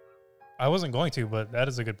G-Wagon. I wasn't going to, but that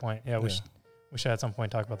is a good point. Yeah, we Yeah. should at some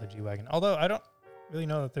point talk about the G-Wagon. Although I don't really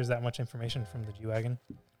know that there's that much information from the G-Wagon.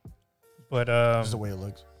 But Just the way it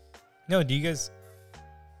looks. no, do you guys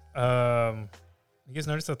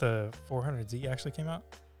notice that the 400Z actually came out?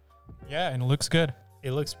 Yeah, and it looks good.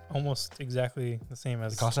 It looks almost exactly the same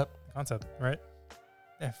as The concept. concept, right?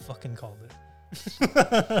 I fucking called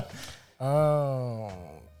it. Oh,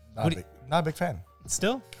 What do not a big fan.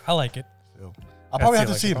 Still, I like it. Still. I'll probably have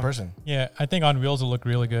the to see it in electric person. Yeah, I think on wheels it'll look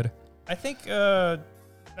really good. I think it's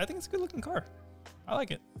a good looking car. I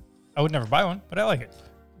like it. I would never buy one, but I like it.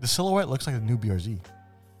 The silhouette looks like the new BRZ.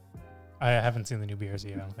 I haven't seen the new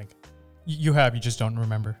BRZ. I don't think. You have, you just don't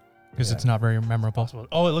remember because Yeah. it's not very memorable. Possible.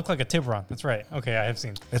 Oh, it looked like a Tiburon. That's right. Okay, I have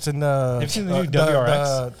seen. It's in the. Have you seen the new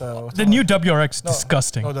WRX? what's The it new called? WRX No,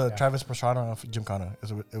 disgusting. No, the Yeah. Travis Pastrana of Gymkhana.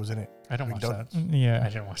 It was in it. I don't watch that. I Yeah.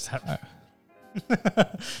 didn't watch that.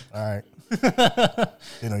 All right.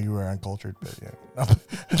 You know, you were uncultured, but yeah.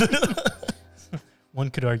 One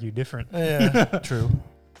could argue different. Yeah, true.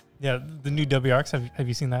 Yeah, the new WRX. Have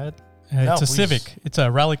you seen that? No, It's a please. Civic. It's a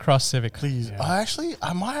Rallycross Civic. Please. Yeah. Actually,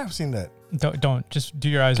 I might have seen that. Don't just do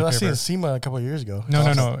your eyes a Because I favor. seen SEMA a couple of years ago.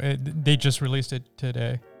 No. They just released it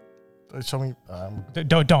today. Show me. Don't. You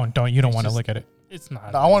don't It's want to just- look at it. It's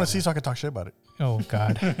not. No, I want to see so I can talk shit about it. Oh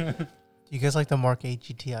God, Do you guys like the Mark 8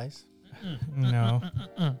 GTIs? no.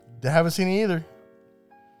 They haven't seen it either.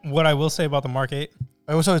 What I will say about the Mark 8,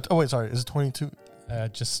 Oh, so wait, sorry. Is it 22?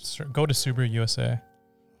 Go to Subaru USA.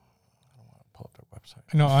 Pull up their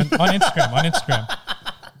website. No, on Instagram. On Instagram.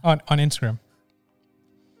 On Instagram.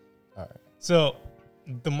 so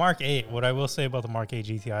the Mark 8, what I will say about the Mark 8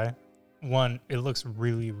 GTI, one, it looks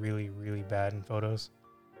really, really, really bad in photos.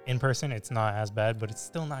 In person, it's not as bad, but it's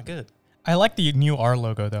still not good. I like the new R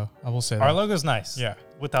logo though. I will say that. Our logo's nice. Yeah.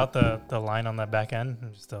 Without the line on that back end,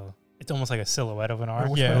 it's almost like a silhouette of an R.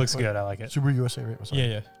 Which Yeah. It looks one? good. I like it. Subaru USA, right? Sorry.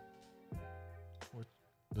 Yeah.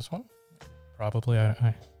 This one? Probably.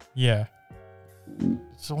 Yeah.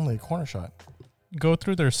 It's only a corner shot. Go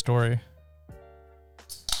through their story.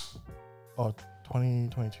 Oh,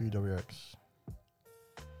 2022 WRX.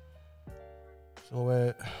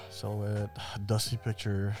 Silhouette, dusty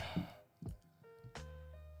picture.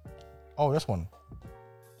 Oh, this one.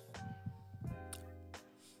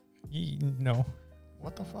 No.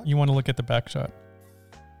 What the fuck? You want to look at the back shot.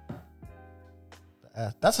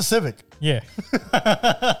 That's a Civic. Yeah.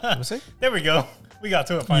 Let me see. There we go. We got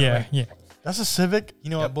to it finally. Yeah. That's a Civic. You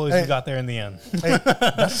know what, boys? Hey. We got there in the end. Hey,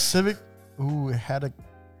 that's a Civic who had a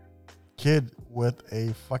kid with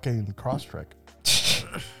a fucking Crosstrek. Yes,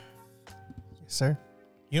 sir.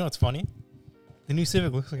 You know what's funny? The new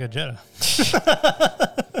Civic looks like a Jetta.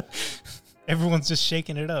 Everyone's just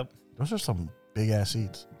shaking it up. Those are some big ass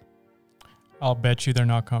seats. I'll bet you they're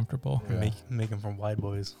not comfortable. Yeah. Make them from wide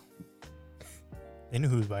boys. They knew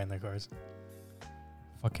who was buying their cars.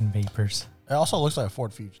 Fucking vapors. It also looks like a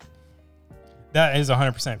Ford Fusion. That is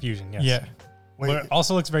 100% Fusion, yes. Yeah. Wait, But it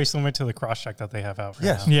also looks very similar to the Crosstrek that they have out right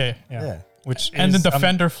Yes. now. Yeah. yeah. Which And is, then the I'm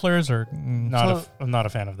fender flares are I'm not a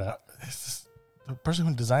fan of that. Is this, the person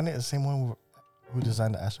who designed it is the same one who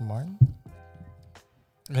designed the Aston Martin?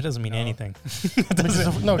 That doesn't mean No. anything. Because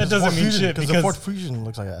that doesn't mean shit because the because Ford Fusion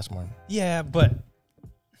looks like an Aston Martin. yeah, but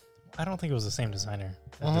I don't think it was the same designer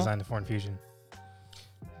that Uh-huh. designed the Ford Fusion.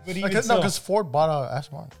 But even Because still, Ford bought a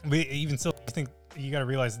Aston Martin. even still, I think you got to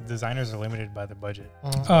realize designers are limited by the budget.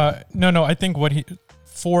 no. I think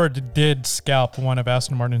Ford did scalp one of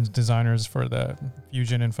Aston Martin's designers for the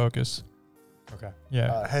Fusion and Focus. Okay,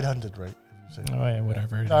 Yeah. Headhunted, right? If you say. Oh, yeah,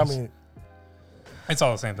 whatever. it No, I is. mean, it's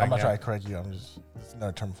all the same thing. I'm not yeah. trying to correct you. I'm just, it's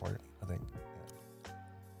another term for it, I think.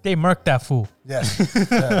 They murked that fool. Yes.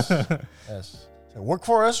 yes. So work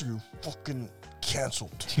for us or you fucking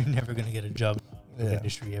canceled. You're never gonna get a job in the Yeah.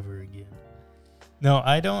 industry ever again. No,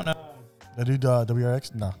 I don't. The dude,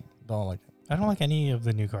 WRX? No, don't like it. I don't like any of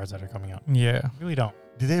the new cars that are coming out. Yeah. I really don't.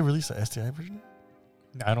 Did they release the STI version?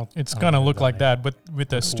 No, I don't. It's I don't gonna think look they've like done that, but with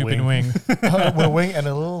the With a stupid wing. wing. With a wing and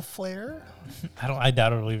a little flare? it. I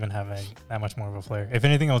doubt it'll even have that much more of a flare. If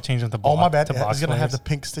anything, it'll change them to Oh, my bad. To box It's going to have the flares.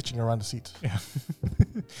 pink stitching around the seats.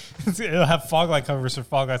 It'll have fog light covers for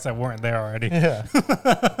fog lights that weren't there already. Yeah.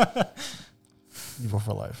 Evil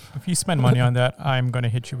for life. If you spend money on that, I'm gonna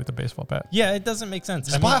hit you with a baseball bat. Yeah, it doesn't make sense.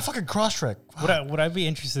 Just buy a fucking Crosstrek. What I'd be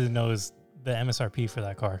interested to know is the MSRP for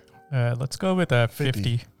that car. Let's go with a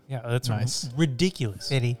 50. 50. Yeah, that's Nice.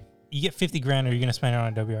 ridiculous. 80. You get 50 grand, are you gonna spend it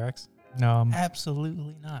on a WRX? No,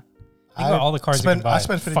 Absolutely not. Think about all the cars you can buy. I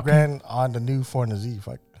spent 50 Fucking- grand on the new Ford and the Z.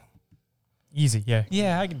 Fuck. easy. Yeah.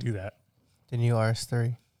 Yeah, I can do that. The new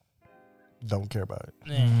RS3. Don't care about it.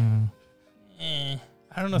 I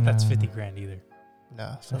don't know if that's No. 50 grand either.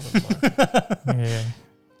 No, it's a little more. Yeah.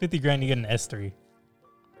 50 grand, you get an S3.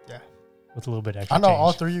 Yeah. With a little bit extra. I know change.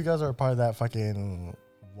 all three of you guys are part of that fucking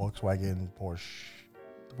Volkswagen, Porsche.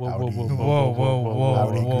 Whoa, Audi. Whoa.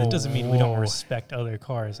 Audi. That doesn't mean we don't whoa. respect other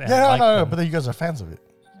cars. And Yeah, like no, them. but then you guys are fans of it.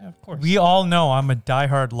 Yeah, of course. We all know I'm a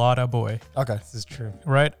diehard Lada boy, Okay. This is true.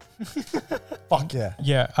 right? Fuck yeah.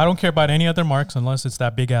 Yeah. I don't care about any other marks unless it's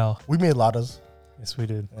that Big L. We made Ladas. Yes, we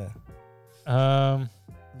did. Yeah. No,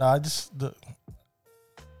 I just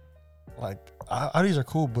Audis are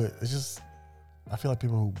cool, but it's just I feel like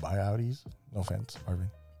people who buy Audis. No offense, Marvin.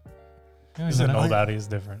 Yeah, This is you an know. old Audi is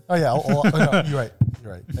different. Oh yeah, no, you're right.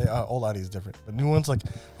 You're right. Hey, old Audi is different, but new ones like,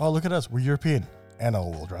 oh look at us, we're European and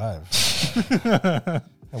all-wheel drive, and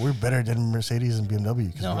we're better than Mercedes and BMW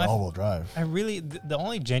because No, we're I- all-wheel drive. I really, the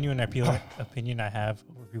only genuine opinion I have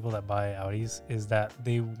over people that buy Audis is that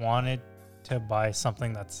they wanted to buy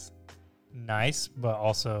something that's nice, but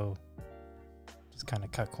also just kind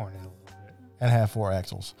of cut corners a little bit. And have 4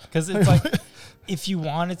 axles. Because it's like, if you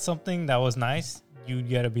wanted something that was nice, you'd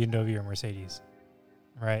get a BMW or Mercedes,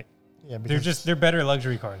 right? Yeah, They're better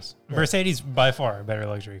luxury cars. Yeah. Mercedes by far a better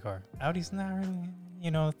luxury car. Audi's not really,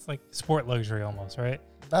 it's like sport luxury almost, right?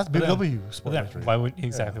 that's but then- BMW But sport then luxury. why wouldn't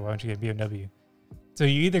you get BMW? So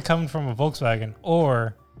you either come from a Volkswagen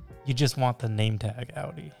or you just want the name tag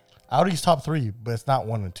Audi. Audi's top 3, but it's not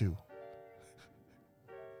 1 and 2.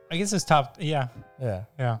 I guess it's top. Yeah,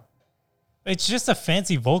 Yeah, it's just a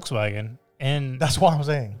fancy Volkswagen, and that's what I'm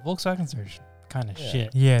saying. Volkswagens are kind of Yeah.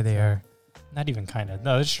 shit. Yeah, they are. Not even kind of.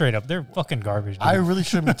 No, they're straight up. They're fucking garbage. Dude. I really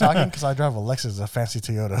shouldn't be talking because I drive a Lexus, a fancy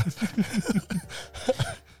Toyota.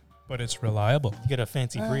 But it's reliable. You get a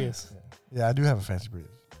fancy Prius. Yeah, I do have a fancy Prius.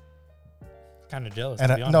 Kind of jealous. And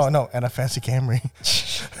to be honest. and a fancy Camry.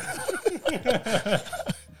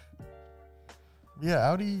 Yeah,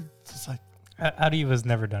 Audi, it's like, Audi has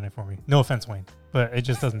never done it for me. No offense, Wayne, but it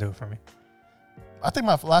just doesn't do it for me. I think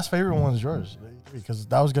my last favorite one was yours, because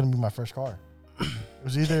that was gonna be my first car. It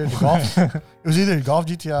was either the Golf, Golf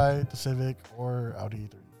GTI, the Civic, or Audi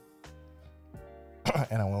E3.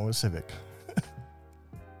 And I went with Civic.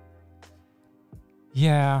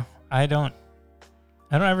 Yeah, I don't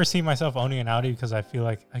ever see myself owning an Audi because I feel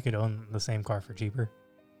like I could own the same car for cheaper.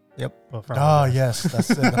 Yep. But for Oh yes, that's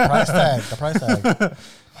it. The price tag. The price tag.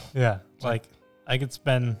 yeah, like I could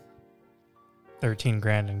spend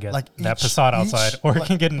 $13,000 and get Like that each- Passat outside, or I like-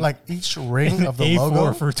 can get an, Like each ring an of the A4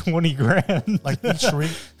 logo, for $20,000. like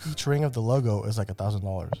each ring of the logo is like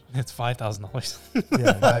 $1,000. It's $5,000.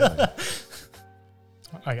 Yeah,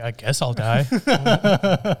 exactly. I guess I'll die.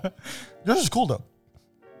 Yours is cool though.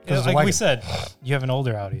 'Cause it's a Like we wagon. said, you have an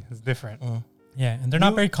older Audi. It's different. Yeah, and they're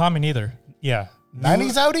not very common either. Yeah.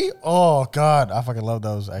 90s Audi? Oh god, I fucking love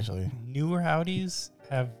those actually. Newer Audis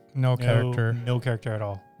have No character. No character at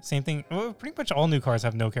all. Same thing. Well, pretty much all new cars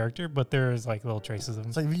have no character, but there's like little traces of them.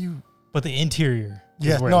 It's like if you But the interior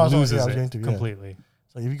Yeah, is where no, I it was- loses yeah, I was getting it to, yeah. completely.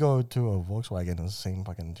 it's like if you go to a Volkswagen, it's the same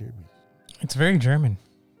fucking interior. It's very German.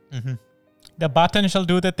 Mm-hmm. The button shall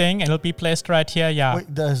do the thing. It'll be placed right here. Yeah.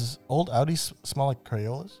 Wait, does old Audis smell like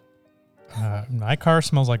Crayolas? My car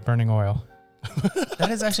smells like burning oil. That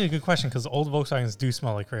is actually a good question because old Volkswagens do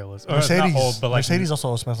smell like Crayolas. Or Mercedes, not old, but like Mercedes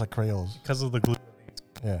also smells like Crayolas. because of the glue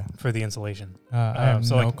Yeah. for the insulation. I have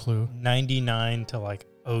so no like- clue. 99 to like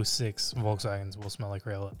 06 Volkswagens will smell like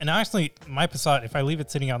Crayola. And actually, my Passat, if I leave it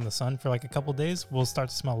sitting out in the sun for like a couple days, will start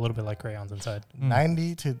to smell a little bit like crayons inside.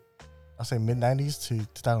 90 to, I'll say mid 90s to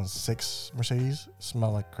 2006 Mercedes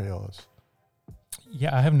smell like Crayolas.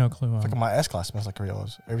 Yeah, I have no clue. Fucking my S Class smells like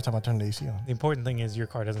Crayolas every time I turn the AC on. The important thing is your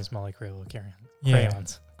car doesn't smell like Crayola Yeah.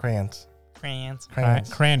 crayons. Crayons. Crayons. Crayons.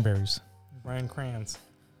 Cranberries. Brian crayons.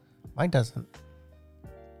 Mine doesn't.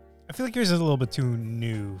 I feel like yours is a little bit too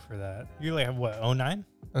new for that. You like have what, 09?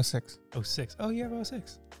 06. 06. Oh, you have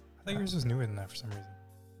 06. I thought yours was newer than that for some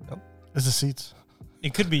reason. It's the seats.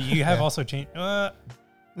 It could be. You have Yeah. also changed. No,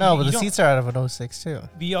 You but the don't- seats are out of an 06 too.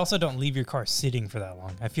 But you also don't leave your car sitting for that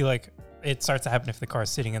long. I feel like it starts to happen if the car is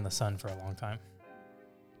sitting in the sun for a long time.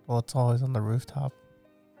 Well, it's always on the rooftop.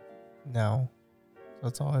 No. So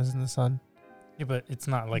it's always in the sun. Yeah, but it's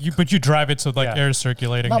not like But you drive it so like Yeah. air is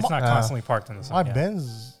circulating. No, it's not constantly parked in the sun. My yeah. Benz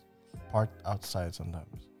is parked outside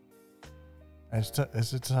sometimes. And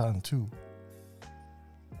it's on 2.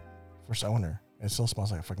 First owner. It still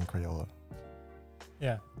smells like a fucking Crayola.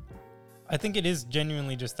 Yeah. I think it is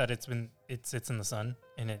genuinely just that it sits in the sun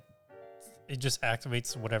and it just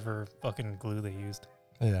activates whatever fucking glue they used.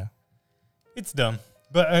 Yeah. It's dumb.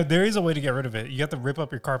 But there is a way to get rid of it. You have to rip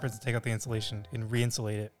up your carpets and take out the insulation and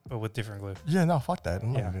re-insulate it, but with different glue. Yeah, no, fuck that.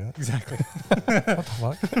 I'm not Yeah, gonna do that. exactly.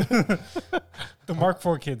 What the fuck? The Mark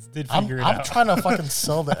IV kids did I'm figure it out. trying to fucking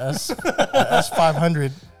sell the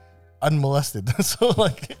S500 unmolested. So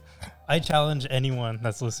like, I challenge anyone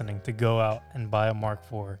that's listening to go out and buy a Mark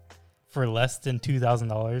IV for less than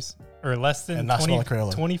 $2,000 or less than And not smell like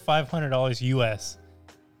Crayola. $2,500 US.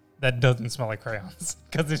 That doesn't smell like crayons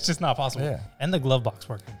because it's just not possible. Yeah. And the glove box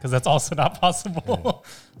working because that's also not possible.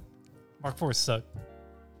 Mark IV suck.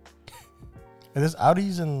 and this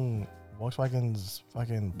Audis and Volkswagen's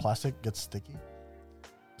fucking plastic gets sticky.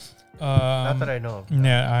 Not that I know of.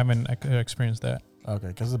 Yeah, I haven't experienced that. Okay,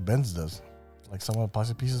 because the Benz does. Like some of the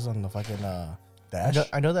plastic pieces on the fucking dash.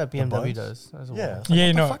 I know that BMW buds? does as well. Yeah. It's like, Yeah, what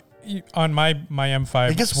you the know, fuck? on my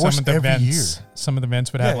M5, It gets some worse of the every vents, year. some of the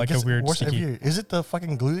vents would Yeah, have it like a gets weird worse every sticky. year. Is it the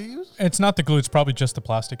fucking glue they use? It's not the glue; it's probably just the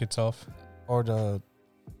plastic itself. Or the,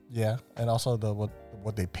 yeah, and also the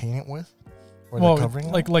what they paint it with? Or Well, the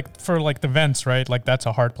covering? like for like the vents, right? Like that's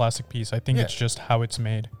a hard plastic piece. I think Yeah. it's just how it's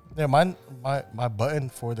made. Yeah, my button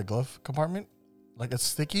for the glove compartment, like it's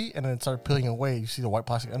sticky and then it started peeling away. You see the white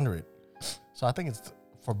plastic under it. So I think it's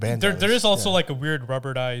for band. There is also yeah. like a weird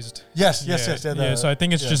rubberized. yes. Yeah, so I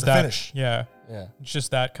think it's just the that. finish. Yeah, Yeah. it's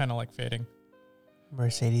just that kind of like fading.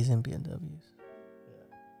 Mercedes and BMWs.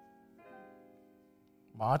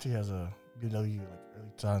 My auntie has a BMW like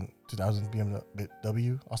early 2000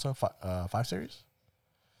 BMW also 5 Series.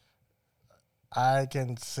 I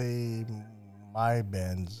can say my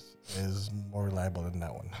Benz is more reliable than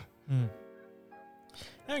that one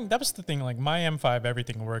I think that was the thing. Like my M5,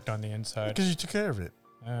 everything worked on the inside. because you took care of it.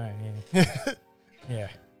 Yeah.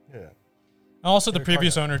 Yeah. Also, the Very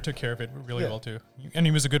previous quiet. owner took care of it really Yeah. well too, and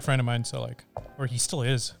he was a good friend of mine. So like, or he still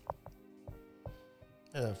is.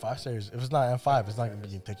 Yeah, 5 Series. If it's not M5, it's not gonna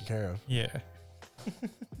be taken care of. Yeah.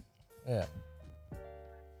 Yeah.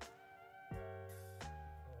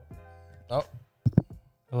 Oh,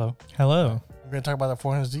 Hello. Hello. we're gonna talk about the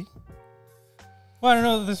 400Z. Well, I don't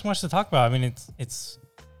know that there's much to talk about. I mean, it's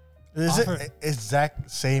Is Offer- it exact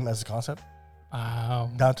same as the concept,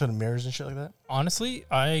 down to the mirrors and shit like that? honestly,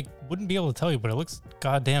 I wouldn't be able to tell you, but it looks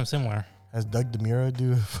goddamn similar. Has Doug DeMuro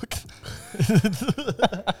do?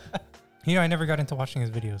 You know, I never got into watching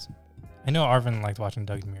his videos. I know Arvin liked watching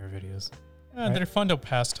Doug Demir videos. Yeah, they're fun to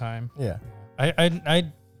pass time. Yeah.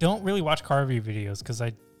 I don't really watch car review videos because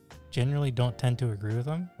I generally don't tend to agree with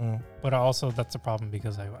them. Mm. But also that's a problem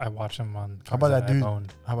because I watch them on. How about cars that dude? I've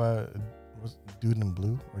owned. How about was dude in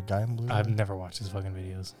blue or guy in blue? I've never watched his fucking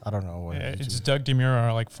videos. I don't know what. Yeah, YouTube- it's Doug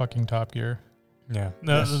DeMuro like fucking Top Gear. Yeah,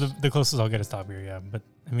 Yes. the closest I'll get is Top Gear. Yeah, but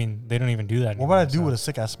I mean they don't even do that. What about a anymore, dude with a so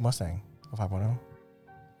sick ass Mustang? A 5.0.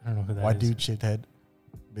 I don't know who that is. White dude, shaved head,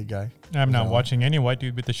 big guy. I'm not No. watching any white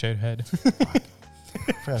dude with a shaved head.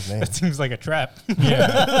 I forgot his name. That seems like a trap.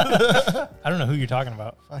 Yeah. I don't know who you're talking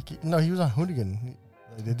about. Fuck, no, he was on Hoonigan.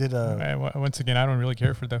 They did Once again, I don't really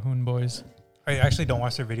care for the Hoon boys. I actually don't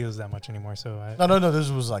watch their videos that much anymore, so I no. This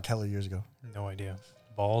was like hella years ago. have no idea.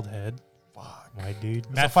 Bald head, Fuck. white dude. It's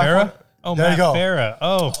a Matt 5.0. Farah? Oh, There you Matt go. Farah.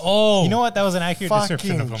 Oh, Oh, you know what? That was an accurate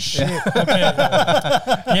description of Fucking him. shit.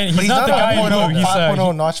 Yeah, he's But not the guy in blue. He's 5.0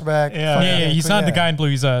 notchback. Yeah. yeah, he's not the Yeah. guy in blue.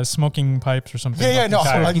 He's smoking pipes or something. Yeah, no.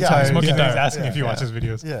 Smoking yeah, tires, yeah, smoking yeah, tires. He's asking yeah, if you watch yeah. his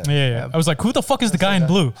videos. Yeah. Yeah. I was like, who the fuck is the guy in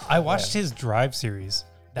blue? I watched his Drive series.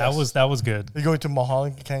 That Yes. was good. You going to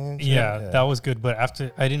Mulholland Canyon? Yeah, that was good. But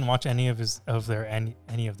after I didn't watch any of their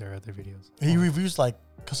other videos. He reviews like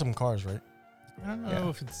custom cars, right? I don't know Yeah.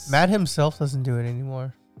 if it's Matt himself doesn't do it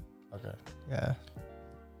anymore. Okay. Yeah.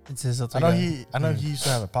 It's his. I know he used to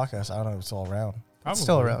have a podcast. I don't know if it's all around. probably It's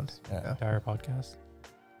still around. Yeah. Yeah. Dire podcast.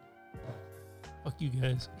 Fuck you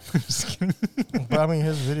guys. Just kidding. But I mean,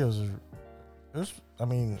 his videos are.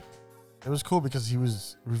 It was cool because he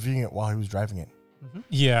was reviewing it while he was driving it.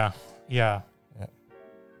 Yeah. Yeah.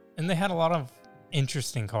 And they had a lot of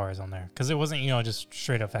interesting cars on there because it wasn't just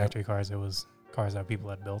straight up factory cars. It was cars that people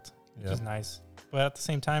had built, which Yeah. is nice. But at the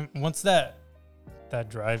same time, once that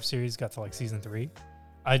Drive series got to like season 3,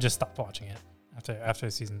 I just stopped watching it after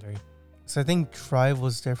season 3. So I think Drive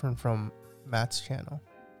was different from Matt's channel.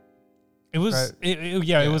 It was Right. it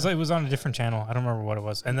Yeah. was on a different channel. I don't remember what it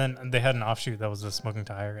was. And then they had an offshoot that was the Smoking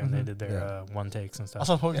Tire, and they Mhm. did their one takes and stuff.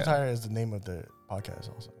 Also, Smoking Yeah. Tire is the name of the podcast.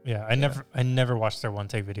 Also, Yeah, I never watched their one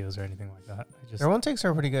take videos or anything like that. I just Their one takes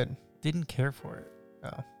are pretty good. didn't care for it.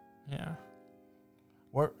 Oh. Yeah.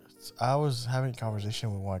 I was having a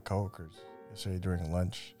conversation with one of my coworkers yesterday during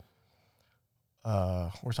lunch.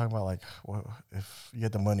 We're talking about like, what if you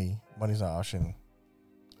had the money's not an option.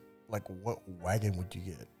 Like, what wagon would you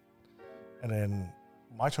get? And then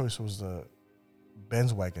my choice was the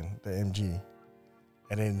Benz wagon, the MG.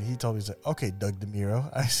 And then he told me, he's like, okay, Doug DeMuro,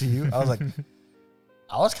 I see you. I was like,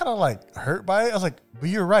 I was kind of like hurt by it. I was like, but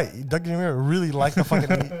you're right. Doug DeMuro really liked the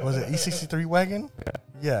fucking, was it E63 wagon?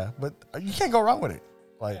 Yeah, but you can't go wrong with it.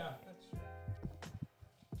 Like,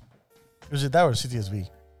 was it that or CTSV?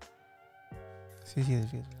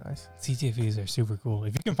 CTSV is nice. CTFEs are super cool.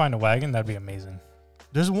 If you can find a wagon, that'd be amazing.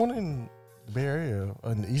 There's one in the Bay Area,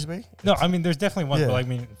 in the East Bay. No, I mean there's definitely one, Yeah. but I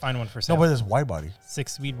mean find one for sale. No, but it's wide body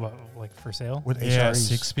 6-speed, like for sale. with Yeah,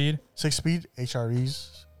 HREs. 6-speed. 6-speed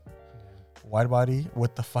HREs, wide body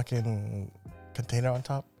with the fucking container on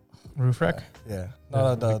top. Roof rack. Yeah.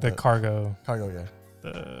 The, No, like the cargo. cargo,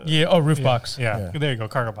 yeah. Yeah. Oh, roof Yeah. box. Yeah. Yeah. There you go,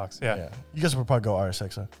 cargo box. Yeah. You guys would probably go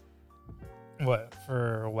RSX, huh? What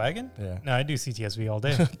for a wagon? Yeah. No, I do CTSV all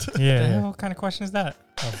day. Yeah. What kind of question is that?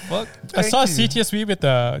 The fuck? I saw Thank you. CTSV with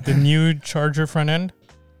the new Charger front end.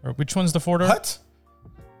 Or which one's the 4-door? What?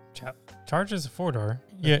 Charger's a 4-door.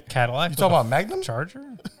 Yeah. Cadillac. You with talking a about Magnum?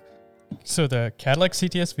 Charger? So the Cadillac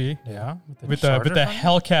CTSV Yeah. with Charger the front?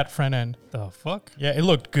 Hellcat front end. The fuck? Yeah, it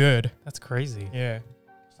looked good. That's crazy. Yeah,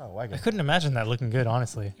 It's not a I wagon. couldn't imagine that looking good,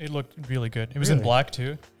 honestly. it looked really good. It was in Really? black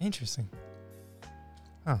too. Interesting.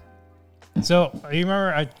 So you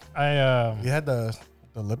remember I You had the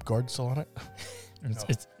lip guard still on it.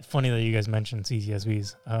 it's funny that you guys mentioned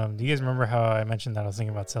CTSVs. Do you guys remember how I mentioned that I was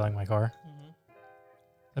thinking about selling my car?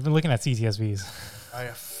 I've been looking at CTSVs. I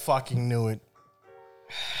fucking knew it.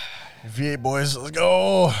 V8 boys, let's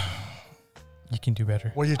go. You can do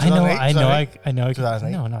better. What are you? I know. 2008? I know.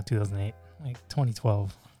 2008? No, not 2008. Like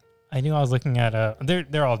 2012. I knew I was looking at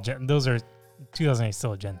they're all Gen. Those are 2008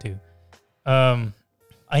 still a Gen 2. I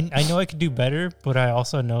know I could do better, but I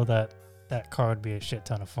also know that car would be a shit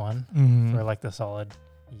ton of fun for like the solid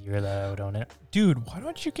year that I would own it. Dude, why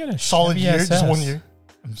don't you get a Solid Chevy year, SS? just 1 year.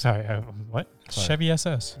 I'm sorry. What? Sorry. Chevy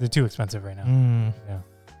SS. They're too expensive right now. Yeah.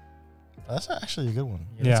 That's actually a good one.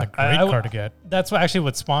 Yeah, it's a great car to get. That's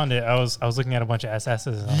what spawned it. I was looking at a bunch of SSs.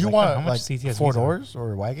 And I was You like, want how much like CTSVs 4 are? doors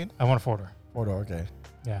or a wagon? I want a 4-door. 4-door, okay.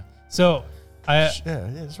 Yeah. So Yeah,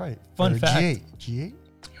 that's right. Fun Or a fact. G8.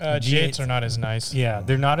 G8s are not as nice. yeah,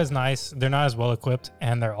 they're not as nice. They're not as well equipped,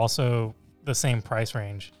 and they're also the same price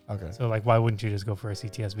range. Okay. So like, why wouldn't you just go for a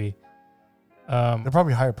CTSV? They're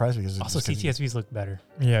probably higher price because it's Also, just 'cause you- CTSVs look better.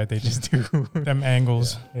 Yeah, they just do. Them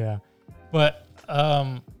angles. Yeah. But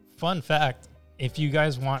fun fact, if you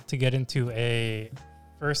guys want to get into a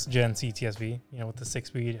first gen CTSV, with the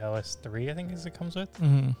 6-speed LS3, I think it comes with,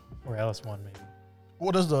 Mm-hmm. or LS1 maybe.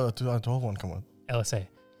 What does the 2012 one come with? LSA.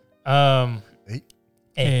 Eight?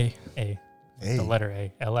 A. A. The letter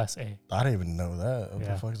A. LSA. I didn't even know that. What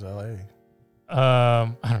Yeah. the fuck is LA?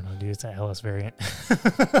 I don't know, dude. It's an LS variant.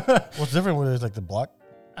 What's different with it is like the block?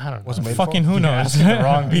 I don't know. What's it made Fucking for? who You're knows? asking the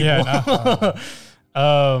wrong people. Yeah,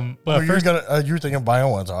 no. But you're first, you were thinking buying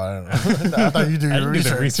one, so I don't know. I thought you do I your didn't do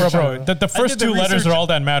the research. research. Bro, the first did the two letters research. are all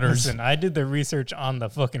that matters. listen, I did the research on the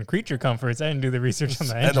fucking creature comforts. I didn't do the research on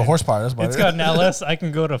the And the engine. horsepower, that's about It's it. got an LS. I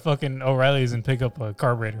can go to fucking O'Reilly's and pick up a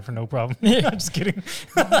carburetor for no problem. Yeah. I'm just kidding.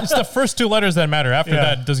 It's the first two letters that matter. After Yeah.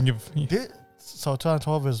 that, it doesn't give. So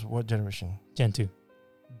 2012 is what generation? Gen 2.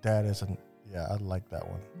 That isn't. Yeah, I like that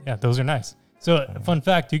one. Yeah, those are nice. So, fun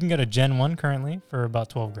fact, you can get a Gen 1 currently for about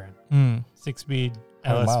 12 grand. Mm. 6-speed,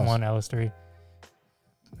 100 LS1, miles. LS3.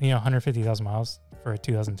 150,000 miles for a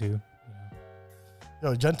 2002.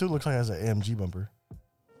 Yo, Gen 2 looks like it has an AMG bumper. I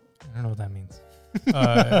don't know what that means.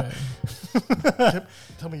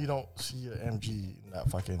 Tell me you don't see an AMG in that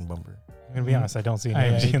fucking bumper. I'm going to be honest, I don't see an I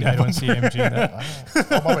AMG in that. don't bumper. see AMG in that.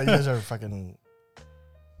 Oh, my bad, you guys are fucking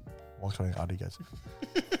Volkswagen Audi guys.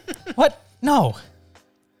 What? No.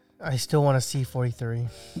 I still want a C43,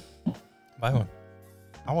 Buy one.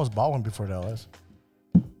 I almost bought one before the LS.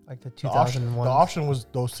 like the The option, 2001. the option was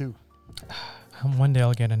those two. One day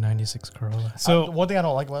I'll get a 96 Corolla. So, The one thing I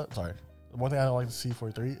don't like about the one thing I don't like the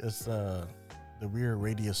C43 is the rear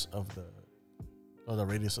radius of the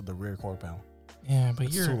radius of the rear quarter panel. yeah, but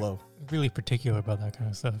It's you're too low. really particular about that kind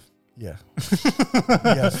of stuff. Yeah.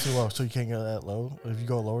 Yeah, it's too low. So you can't get that low. If you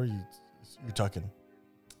go lower, you're tucking.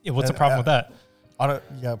 Yeah, what's the And, problem with that?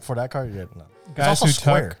 For that car, yeah, no. Guys also who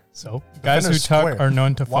square. tuck, So, guys who fender's tuck square. are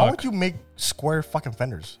known to Why fuck. would you make square fucking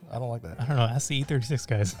fenders? I don't like that. I don't know. Ask the E36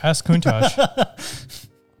 guys. Ask Countach.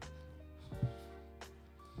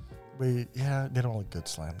 But yeah, they don't look good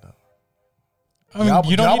slam though. I mean,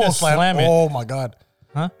 you don't need to slam it. Oh my god.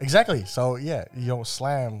 Huh? Exactly. So yeah, you don't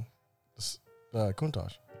slam the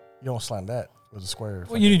Countach. You don't slam that with a square.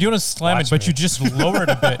 Well, you don't slam Watch it, but me. you just lower it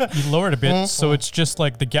a bit. You lower it a bit, Mhm. so it's just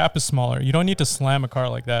like the gap is smaller. You don't need to slam a car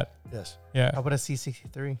like that. Yes. Yeah. How about a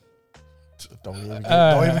C63? Don't even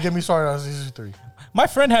Uh, get me started on CC3. My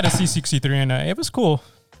friend had a C63 and it was cool.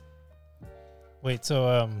 Wait,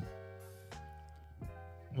 so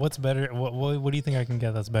what's better? What do you think I can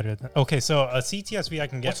get that's better than? Okay, so a CTSV I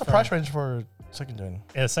can get. What's the from, price range for second gen?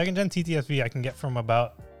 A second gen CTSV I can get from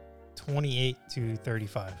about 28 to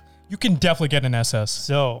 35. You can definitely get an SS.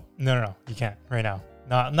 So no, you can't right now.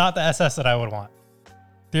 Not the SS that I would want.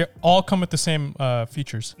 They all come with the same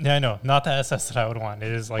features. Yeah, I know, not the SS that I would want.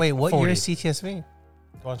 It is like Wait, what 40. year is CTSV?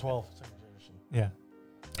 2012 second generation.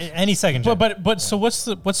 Yeah, any second gen. But so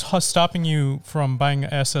what's stopping you from buying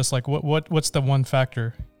an SS? Like what's the one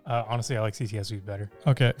factor? Honestly, I like CTSV better.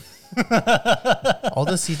 Okay. All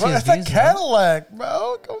the Bro, CTSVs. that's a man. Cadillac,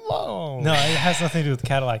 bro. Come on. No, it has nothing to do with the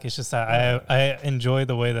Cadillac. It's just that I enjoy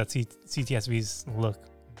the way that CTSVs look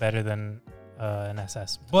better than an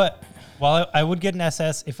SS. But while I would get an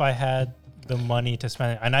SS if I had the money to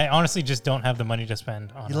spend, and I honestly just don't have the money to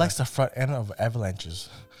spend on He likes the front end of avalanches.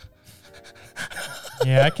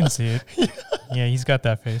 Yeah, I can see it. Yeah, he's got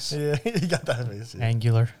that face. Yeah, he got that face. Yeah.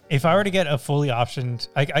 Angular. If I were to get a fully optioned,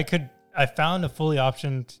 I found a fully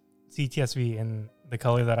optioned CTSV in the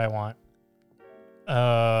color that I want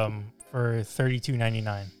for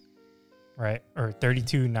 $32.99, right? Or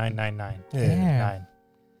 $32,999. Yeah. Yeah. Nine.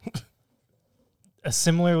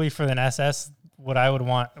 similarly for an SS, what I would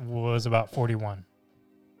want was about 41.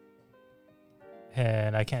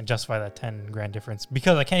 And I can't justify that 10 grand difference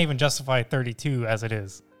because I can't even justify 32 as it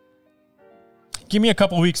is. Give me a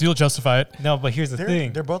couple weeks, you'll justify it. No, but here's the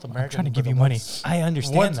thing. They're both American. trying to give but you the money. one's- I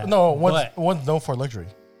understand One's, that. no, but one's known for luxury.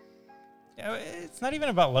 it's not even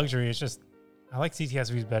about luxury. It's just I like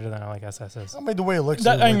CTSVs better than I like SSs. I mean, the way it looks.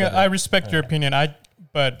 That, is way I, better. I respect your opinion.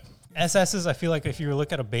 But SSs, I feel like if you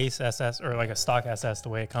look at a base SS or like a stock SS, the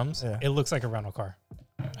way it comes, Yeah. it looks like a rental car.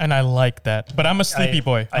 and I like that. But I'm a sleepy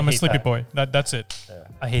boy. I I'm a hate sleepy that. boy. That's it.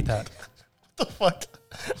 I hate that. What the fuck?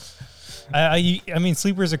 I mean,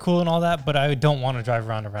 sleepers are cool and all that, but I don't want to drive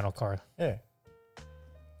around a rental car. Yeah.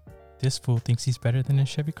 This fool thinks he's better than a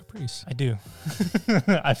Chevy Caprice. I do.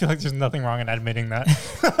 I feel like there's nothing wrong in admitting that.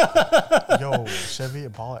 Yo, Chevy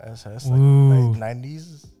Impala SS, Ooh. like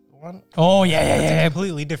 90s one. Oh yeah, It's a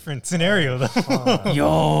completely different scenario, though. Fuck.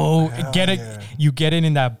 Yo, Hell get it. yeah. You get it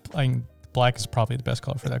in that. Like, black is probably the best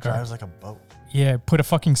color for It that car. drives like a boat. Yeah, put a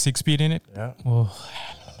fucking 6-speed in it. Yeah. Oh,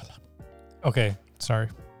 Okay, sorry.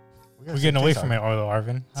 we're getting away from it, Arlo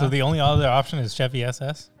Arvin. So Huh? the only other option is Chevy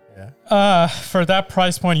SS? Yeah. For that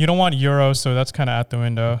price point, you don't want Euro, so that's kind of out the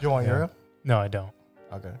window. You want Yeah. Euro? No, I don't.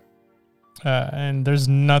 Okay. And there's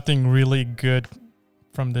nothing really good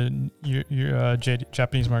from the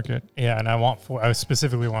Japanese market. Yeah, and I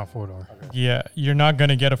specifically want four-door. Yeah, you're not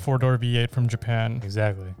gonna get a 4-door V8 from Japan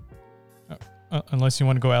Exactly. unless you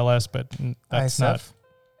want to go LS, but that's not. ISF?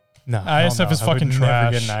 No, ISF hell no. is I would fucking never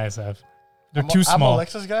trash. get an ISF. They're too small. I'm a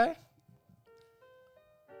Lexus guy,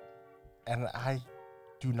 and I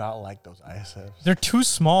do not like those ISFs. They're too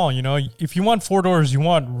small. You know, if you want 4 doors, you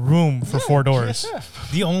want room for 4 doors.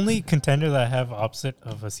 GSF. The only contender that I have opposite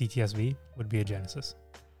of a CTSV would be a Genesis.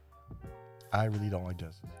 I really don't like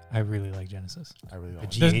Genesis. I really like Genesis. I really don't. A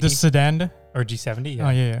Like G- The sedan. Or G70. Yeah. Oh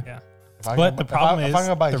yeah, Yeah. If I'm But gonna- the if problem I'm is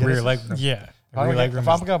gonna buy the Genesis, rear leg yeah, room. yeah. The rear leg room if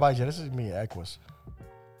I'm is gonna buy Genesis, give me Equus.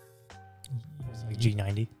 like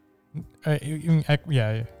G90.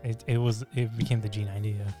 Yeah. It became the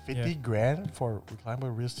G90. Yeah. 50 grand for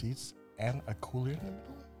reclinable rear seats and a cooler in the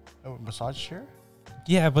middle, a massage chair.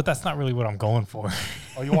 Yeah, but that's not really what I'm going for.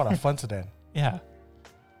 Oh, you want a fun sedan? Yeah.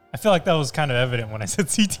 I feel like that was kind of evident when I said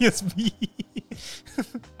CTSV.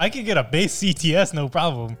 I could get a base CTS, no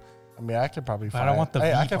problem. I mean, I could probably But I find. don't want the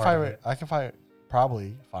I V can part of find. it. I can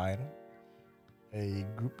probably find a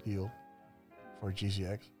group deal for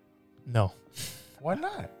GCX. No. Why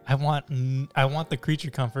not? I want the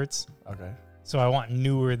creature comforts, Okay. so I want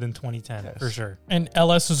newer than 2010 Yes. for sure. And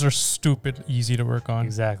LSs are stupid easy to work on.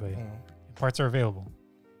 Exactly. Mm. Parts are available.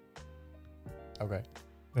 Okay.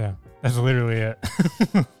 Yeah. That's literally it.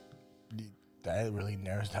 That really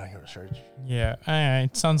narrows down your search. Yeah,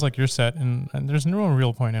 it sounds like you're set, and there's no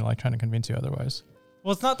real point in like trying to convince you otherwise.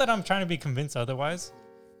 Well, it's not that I'm trying to be convinced otherwise.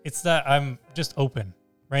 It's that I'm just open.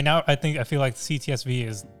 Right now, I feel like the CTSV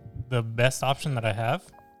is the best option that I have,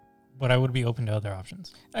 but I would be open to other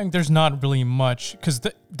options. I think there's not really much because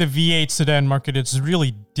the V8 sedan market is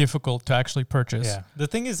really difficult to actually purchase. Yeah. The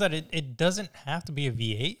thing is that it doesn't have to be a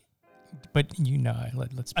V8. But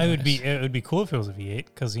let's. Be It would honest. be cool if it was a V8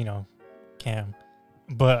 because Cam,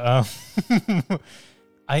 but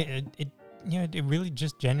it really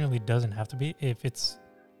just genuinely doesn't have to be. If it's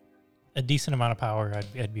a decent amount of power,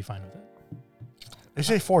 I'd be fine with it. They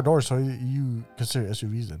say 4 doors, so you consider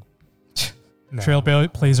SUVs then. No,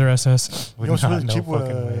 Trailblazer SS. would You know what's not, really no cheap?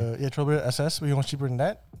 fucking way. Yeah, Trailblazer SS. But you know what's cheaper than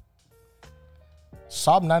that?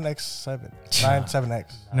 Saab 9X7,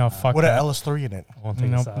 97X No, fuck with an that. LS3 in it. I won't take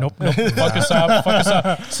a Nope, Saab. nope. Fuck a Saab. Fuck a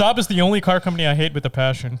Saab. Saab is the only car company I hate with a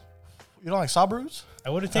passion. You don't like Subarus? I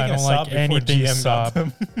would have I taken a don't Saab like before anything GM got Saab.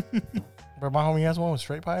 them. But my homie has one with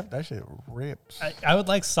straight pipe. That shit rips. I would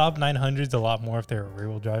like Saab 900s a lot more if they were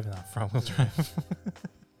rear-wheel drive and not front-wheel drive.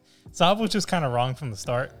 Saab was just kind of wrong from the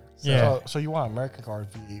start. So- Yeah. So you want American car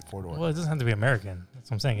V8 4 door? Well, it doesn't have to be American. That's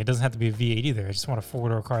what I'm saying. It doesn't have to be a V8 either. I just want a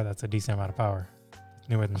four-door car that's a decent amount of power.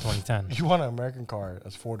 Newer than 2010. You want an American car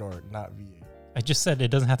that's 4 door, not V8. I just said it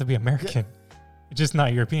doesn't have to be American. It's just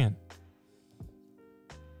not European.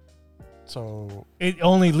 So It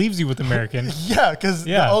only leaves you with American. yeah, because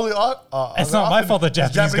Yeah. the only It's not my fault the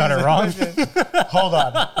Japanese got it wrong. Hold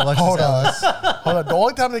on, Alexis hold on, Ellis. hold on. The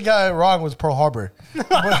only time they got it wrong was Pearl Harbor,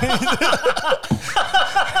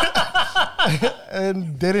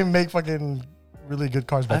 and they didn't make fucking really good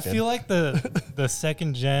cars I back then. feel like the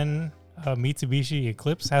second gen Mitsubishi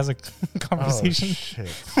Eclipse has a conversation. Oh,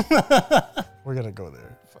 shit. We're gonna go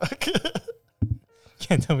there. Fuck.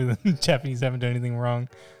 Can't tell me the Japanese haven't done anything wrong.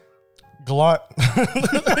 Gallant.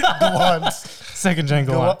 Gallant. Second gen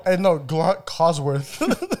Gallant. No, Gallant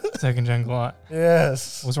Cosworth. Second gen Gallant.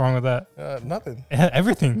 Yes. What's wrong with that? Nothing. It had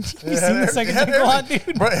everything. You seen the second gen Gallant,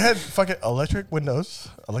 dude? Bro, it had fucking electric windows,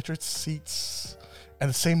 electric seats, and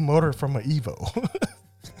the same motor from an Evo.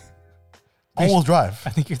 All-wheel drive. I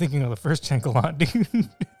think you're thinking of the first gen Gallant, dude.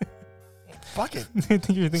 Fuck it. I think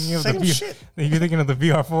you're thinking of Same shit. You're thinking of the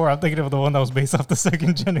VR4. I'm thinking of the one that was based off the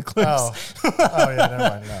second gen Eclipse. Oh yeah, never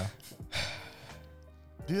mind. No.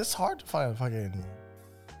 Dude, it's hard to find a fucking.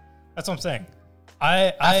 That's what I'm saying.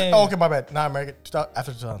 Okay, my bad. Not American.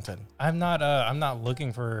 After 2010. I'm not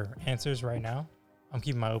looking for answers right now. I'm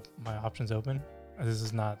keeping my options open. This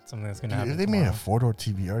is not something that's gonna happen. If they made a tomorrow. 4-door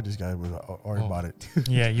TVR, this guy would already bought it.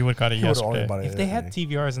 Yeah, you would got it He would've already yesterday. bought it If they had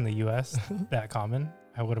yesterday. TVRs in the US that common,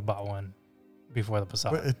 I would have bought one before the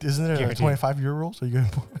Passat. But isn't there a Guaranteed. 25-year rule? So you're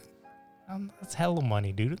gonna. That's hella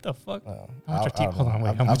money, dude. What the fuck? Oh, How much I are don't hold know. on, wait.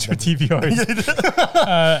 I've- How much are I've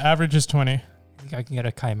TVRs? Average is 20. Think I can get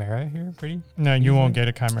a Chimera here, pretty? No, you won't get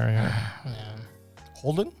a Chimera here. Man.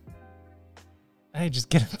 Holden? Hey, just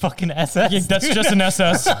get a fucking SS. Yeah, that's dude. just an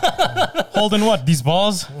SS. Holding what? These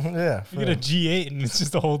balls? Yeah. You get a G8 and it's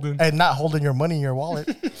just a Holden. And not holding your money in your wallet.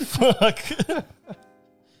 Fuck.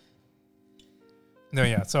 No,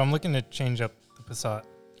 yeah. So I'm looking to change up the Passat.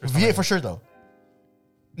 V8 for sure, though.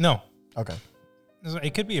 No. Okay.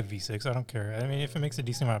 It could be a V6. I don't care. I mean, if it makes a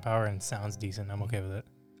decent amount of power and sounds decent, I'm okay with it.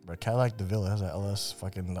 But Cadillac DeVille has that LS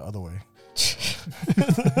fucking the other way.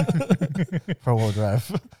 Four-wheel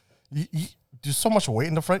drive. There's so much weight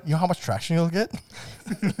in the front. You know how much traction you'll get?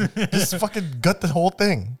 Just fucking gut the whole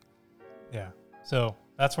thing. Yeah. So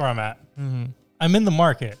that's where I'm at. Mm-hmm. I'm in the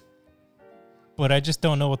market, but I just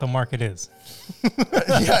don't know what the market is.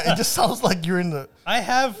 Yeah, it just sounds like you're in the.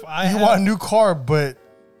 I want a new car, but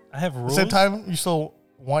have at rules. the same time, you still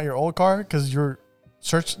want your old car because your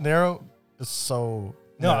search narrow is so.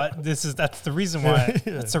 No, that's the reason why.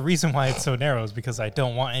 Yeah. That's the reason why it's so narrow is because I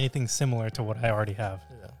don't want anything similar to what I already have.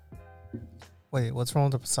 Wait, what's wrong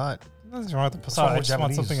with the Passat? Nothing's wrong with the What's Passat. wrong I with just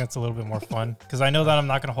want Japanese? something that's a little bit more fun because I know that I'm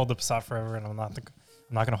not going to hold the Passat forever, and I'm not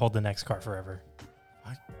going to hold the next car forever.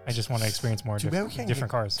 I just want to experience more Too bad we can't different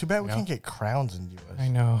get, cars. Too bad we you know? can't get crowns in I US.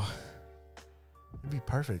 know. It'd be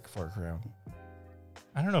perfect for a crown.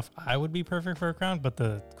 I don't know if I would be perfect for a crown, but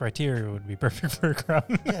the criteria would be perfect for a crown.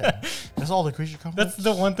 Yeah, that's all the creature comforts. That's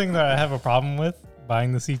the one thing that I have a problem with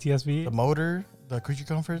buying the CTSV. The motor, the creature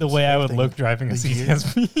comforts. The way I would everything. look driving a The gear.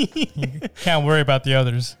 CTSV. Can't worry about the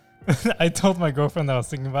others. I told my girlfriend that I was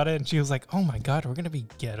thinking about it, and she was like, "Oh my god, we're gonna be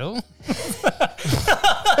ghetto."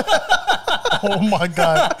 Oh my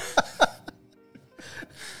god.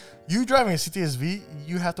 You driving a CTSV,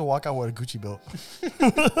 you have to walk out with a Gucci belt.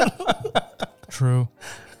 True.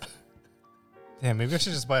 Damn, maybe I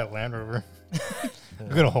should just buy a Land Rover. I'll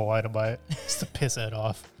go to Hawaii to buy it, just to piss Ed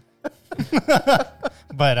off.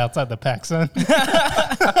 Buy it outside the pack, son.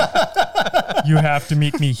 You have to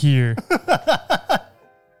meet me here.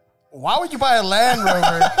 Why would you buy a Land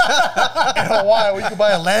Rover in Hawaii when you could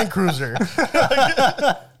buy a Land Cruiser?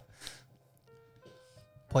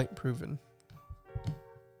 Point proven.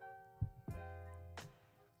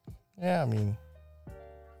 Yeah, I mean,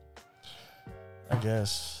 I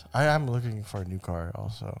guess I am looking for a new car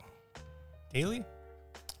also. Daily?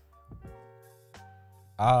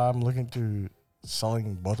 I'm looking to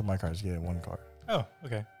selling both of my cars, getting one car Oh,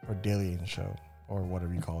 okay. for daily in show or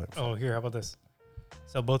whatever you call it. Oh, here, how about this?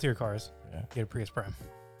 Sell both of your cars. Yeah. Get a Prius Prime.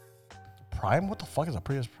 Prime? What the fuck is a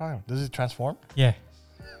Prius Prime? Does it transform? Yeah.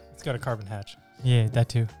 It's got a carbon hatch. Yeah, that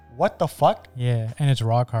too. What the fuck? Yeah, and it's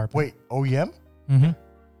raw carbon. Wait, OEM? Mm-hmm.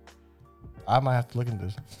 I might have to look into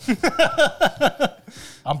this.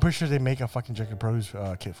 I'm pretty sure they make a fucking Jacob Produce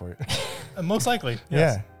kit for it. Most likely.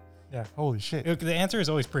 Yes. Yeah. Yeah. Holy shit. The answer is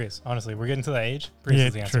always Prius. Honestly, we're getting to that age. Prius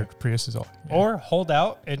is the answer. True. Prius is all. Yeah. Or hold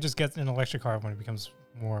out and just get an electric car when it becomes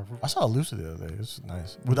more. I saw a Lucid the other day. It's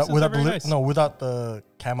nice. Lucids are Without very nice. No, without the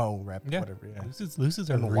camo wrap, Yeah. whatever. Yeah. Lucids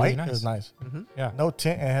are And really white nice. is nice. Mm-hmm. Yeah. No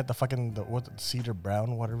tint, and it had the fucking cedar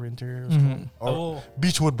brown, whatever interior. Was Mhm. called. I Or will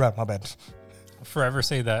beechwood brown. My bad. forever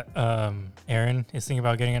say that Aaron is thinking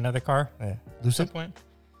about getting another car Yeah. at some Lucid. point.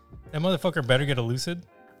 That motherfucker better get a Lucid.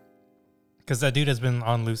 Because that dude has been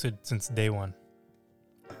on Lucid since day one.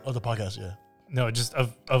 Oh, the podcast. Yeah. No, just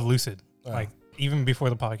of Lucid. Oh. Like, even before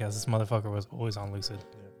the podcast, this motherfucker was always on Lucid.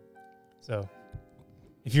 Yeah. So,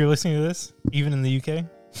 if you're listening to this, even in the UK,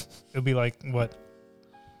 it'll be like, what,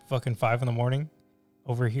 fucking 5 a.m.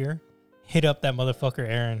 over here. Hit up that motherfucker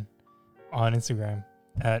Aaron on Instagram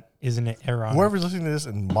at Isn't It Aaron? Whoever's listening to this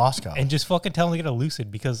in Moscow. And just fucking tell him to get a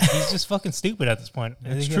Lucid because he's just fucking stupid at this point.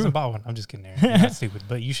 It's He true. hasn't bought one. I'm just kidding, Aaron. You're not stupid,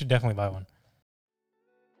 but you should definitely buy one.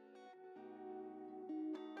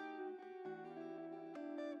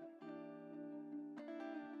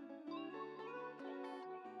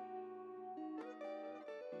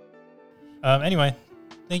 Anyway,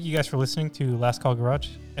 thank you guys for listening to Last Call Garage,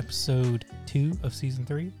 episode 2 of season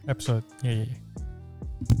 3. Episode. Yeah.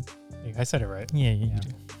 Hey, I said it right. Yeah.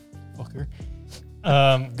 Fucker.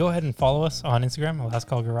 Go ahead and follow us on Instagram at Last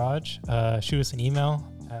Call Garage. Shoot us an email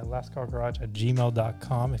at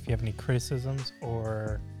lastcallgarage@gmail.com if you have any criticisms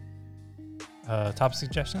or topic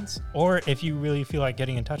suggestions. Or if you really feel like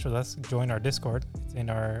getting in touch with us, join our Discord. It's in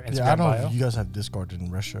our Instagram Yeah, I don't know bio. if you guys have Discord in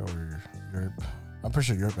Russia or Europe. I'm pretty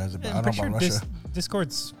sure Europe has it, but I I'm don't pretty know sure about Russia.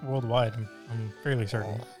 Discord's worldwide. I'm fairly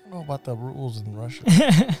certain. I don't know about the rules in Russia.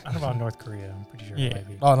 I don't know about North Korea. I'm pretty sure it Yeah. might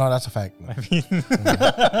be. Oh, no, that's a fact. Might be.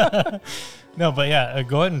 No, but yeah,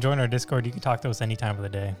 go ahead and join our Discord. You can talk to us any time of the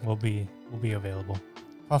day. We'll be available.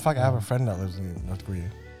 Oh, fuck, I have a friend that lives in North Korea.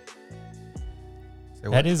 Say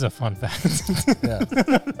what? That is a fun fact. Yeah.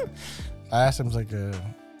 I asked him, like,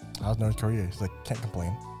 how's North Korea? He's like, can't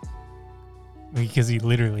complain. Because he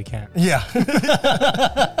literally can't. Yeah. It's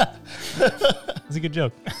a good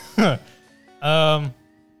joke. Yeah.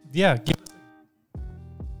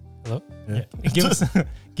 Hello? Yeah.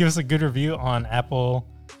 Give us a good review on Apple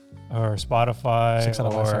or Spotify 6 out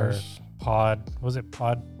of 5 or stars. Pod. Was it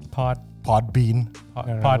Pod? Podbean. No,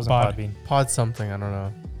 it Pod. wasn't Podbean. Pod something. I don't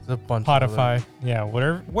know. There's a bunch. of Podify. Yeah,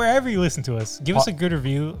 wherever you listen to us, give us a good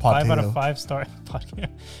review. 5 out of Potato. 5 star.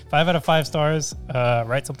 5 out of 5 stars.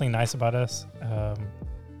 Write something nice about us. You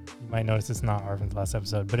might notice it's not Arvin's last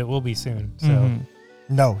episode, but it will be soon. So Mhm.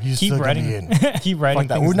 No, he's keep still writing. going to be in. Keep writing Fuck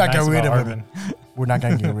that. things We're not nice getting rid about of him. Arvin. We're not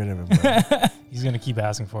going to get rid of him. Bro. He's gonna keep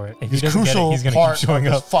asking for it. If He's he doesn't get it, crucial he's gonna part keep showing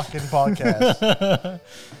of up. this fucking podcast.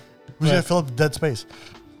 Who's going to fill up the dead space?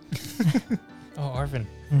 Oh, Arvin,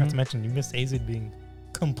 Mhm. not to mention you missed Azid being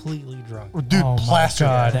completely drunk. Dude, Oh my plastered.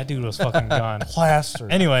 God. That dude was fucking gone.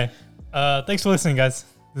 Plastered. Anyway, thanks for listening, guys.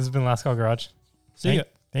 This has been Last Call Garage. See ya.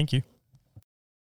 Thank you.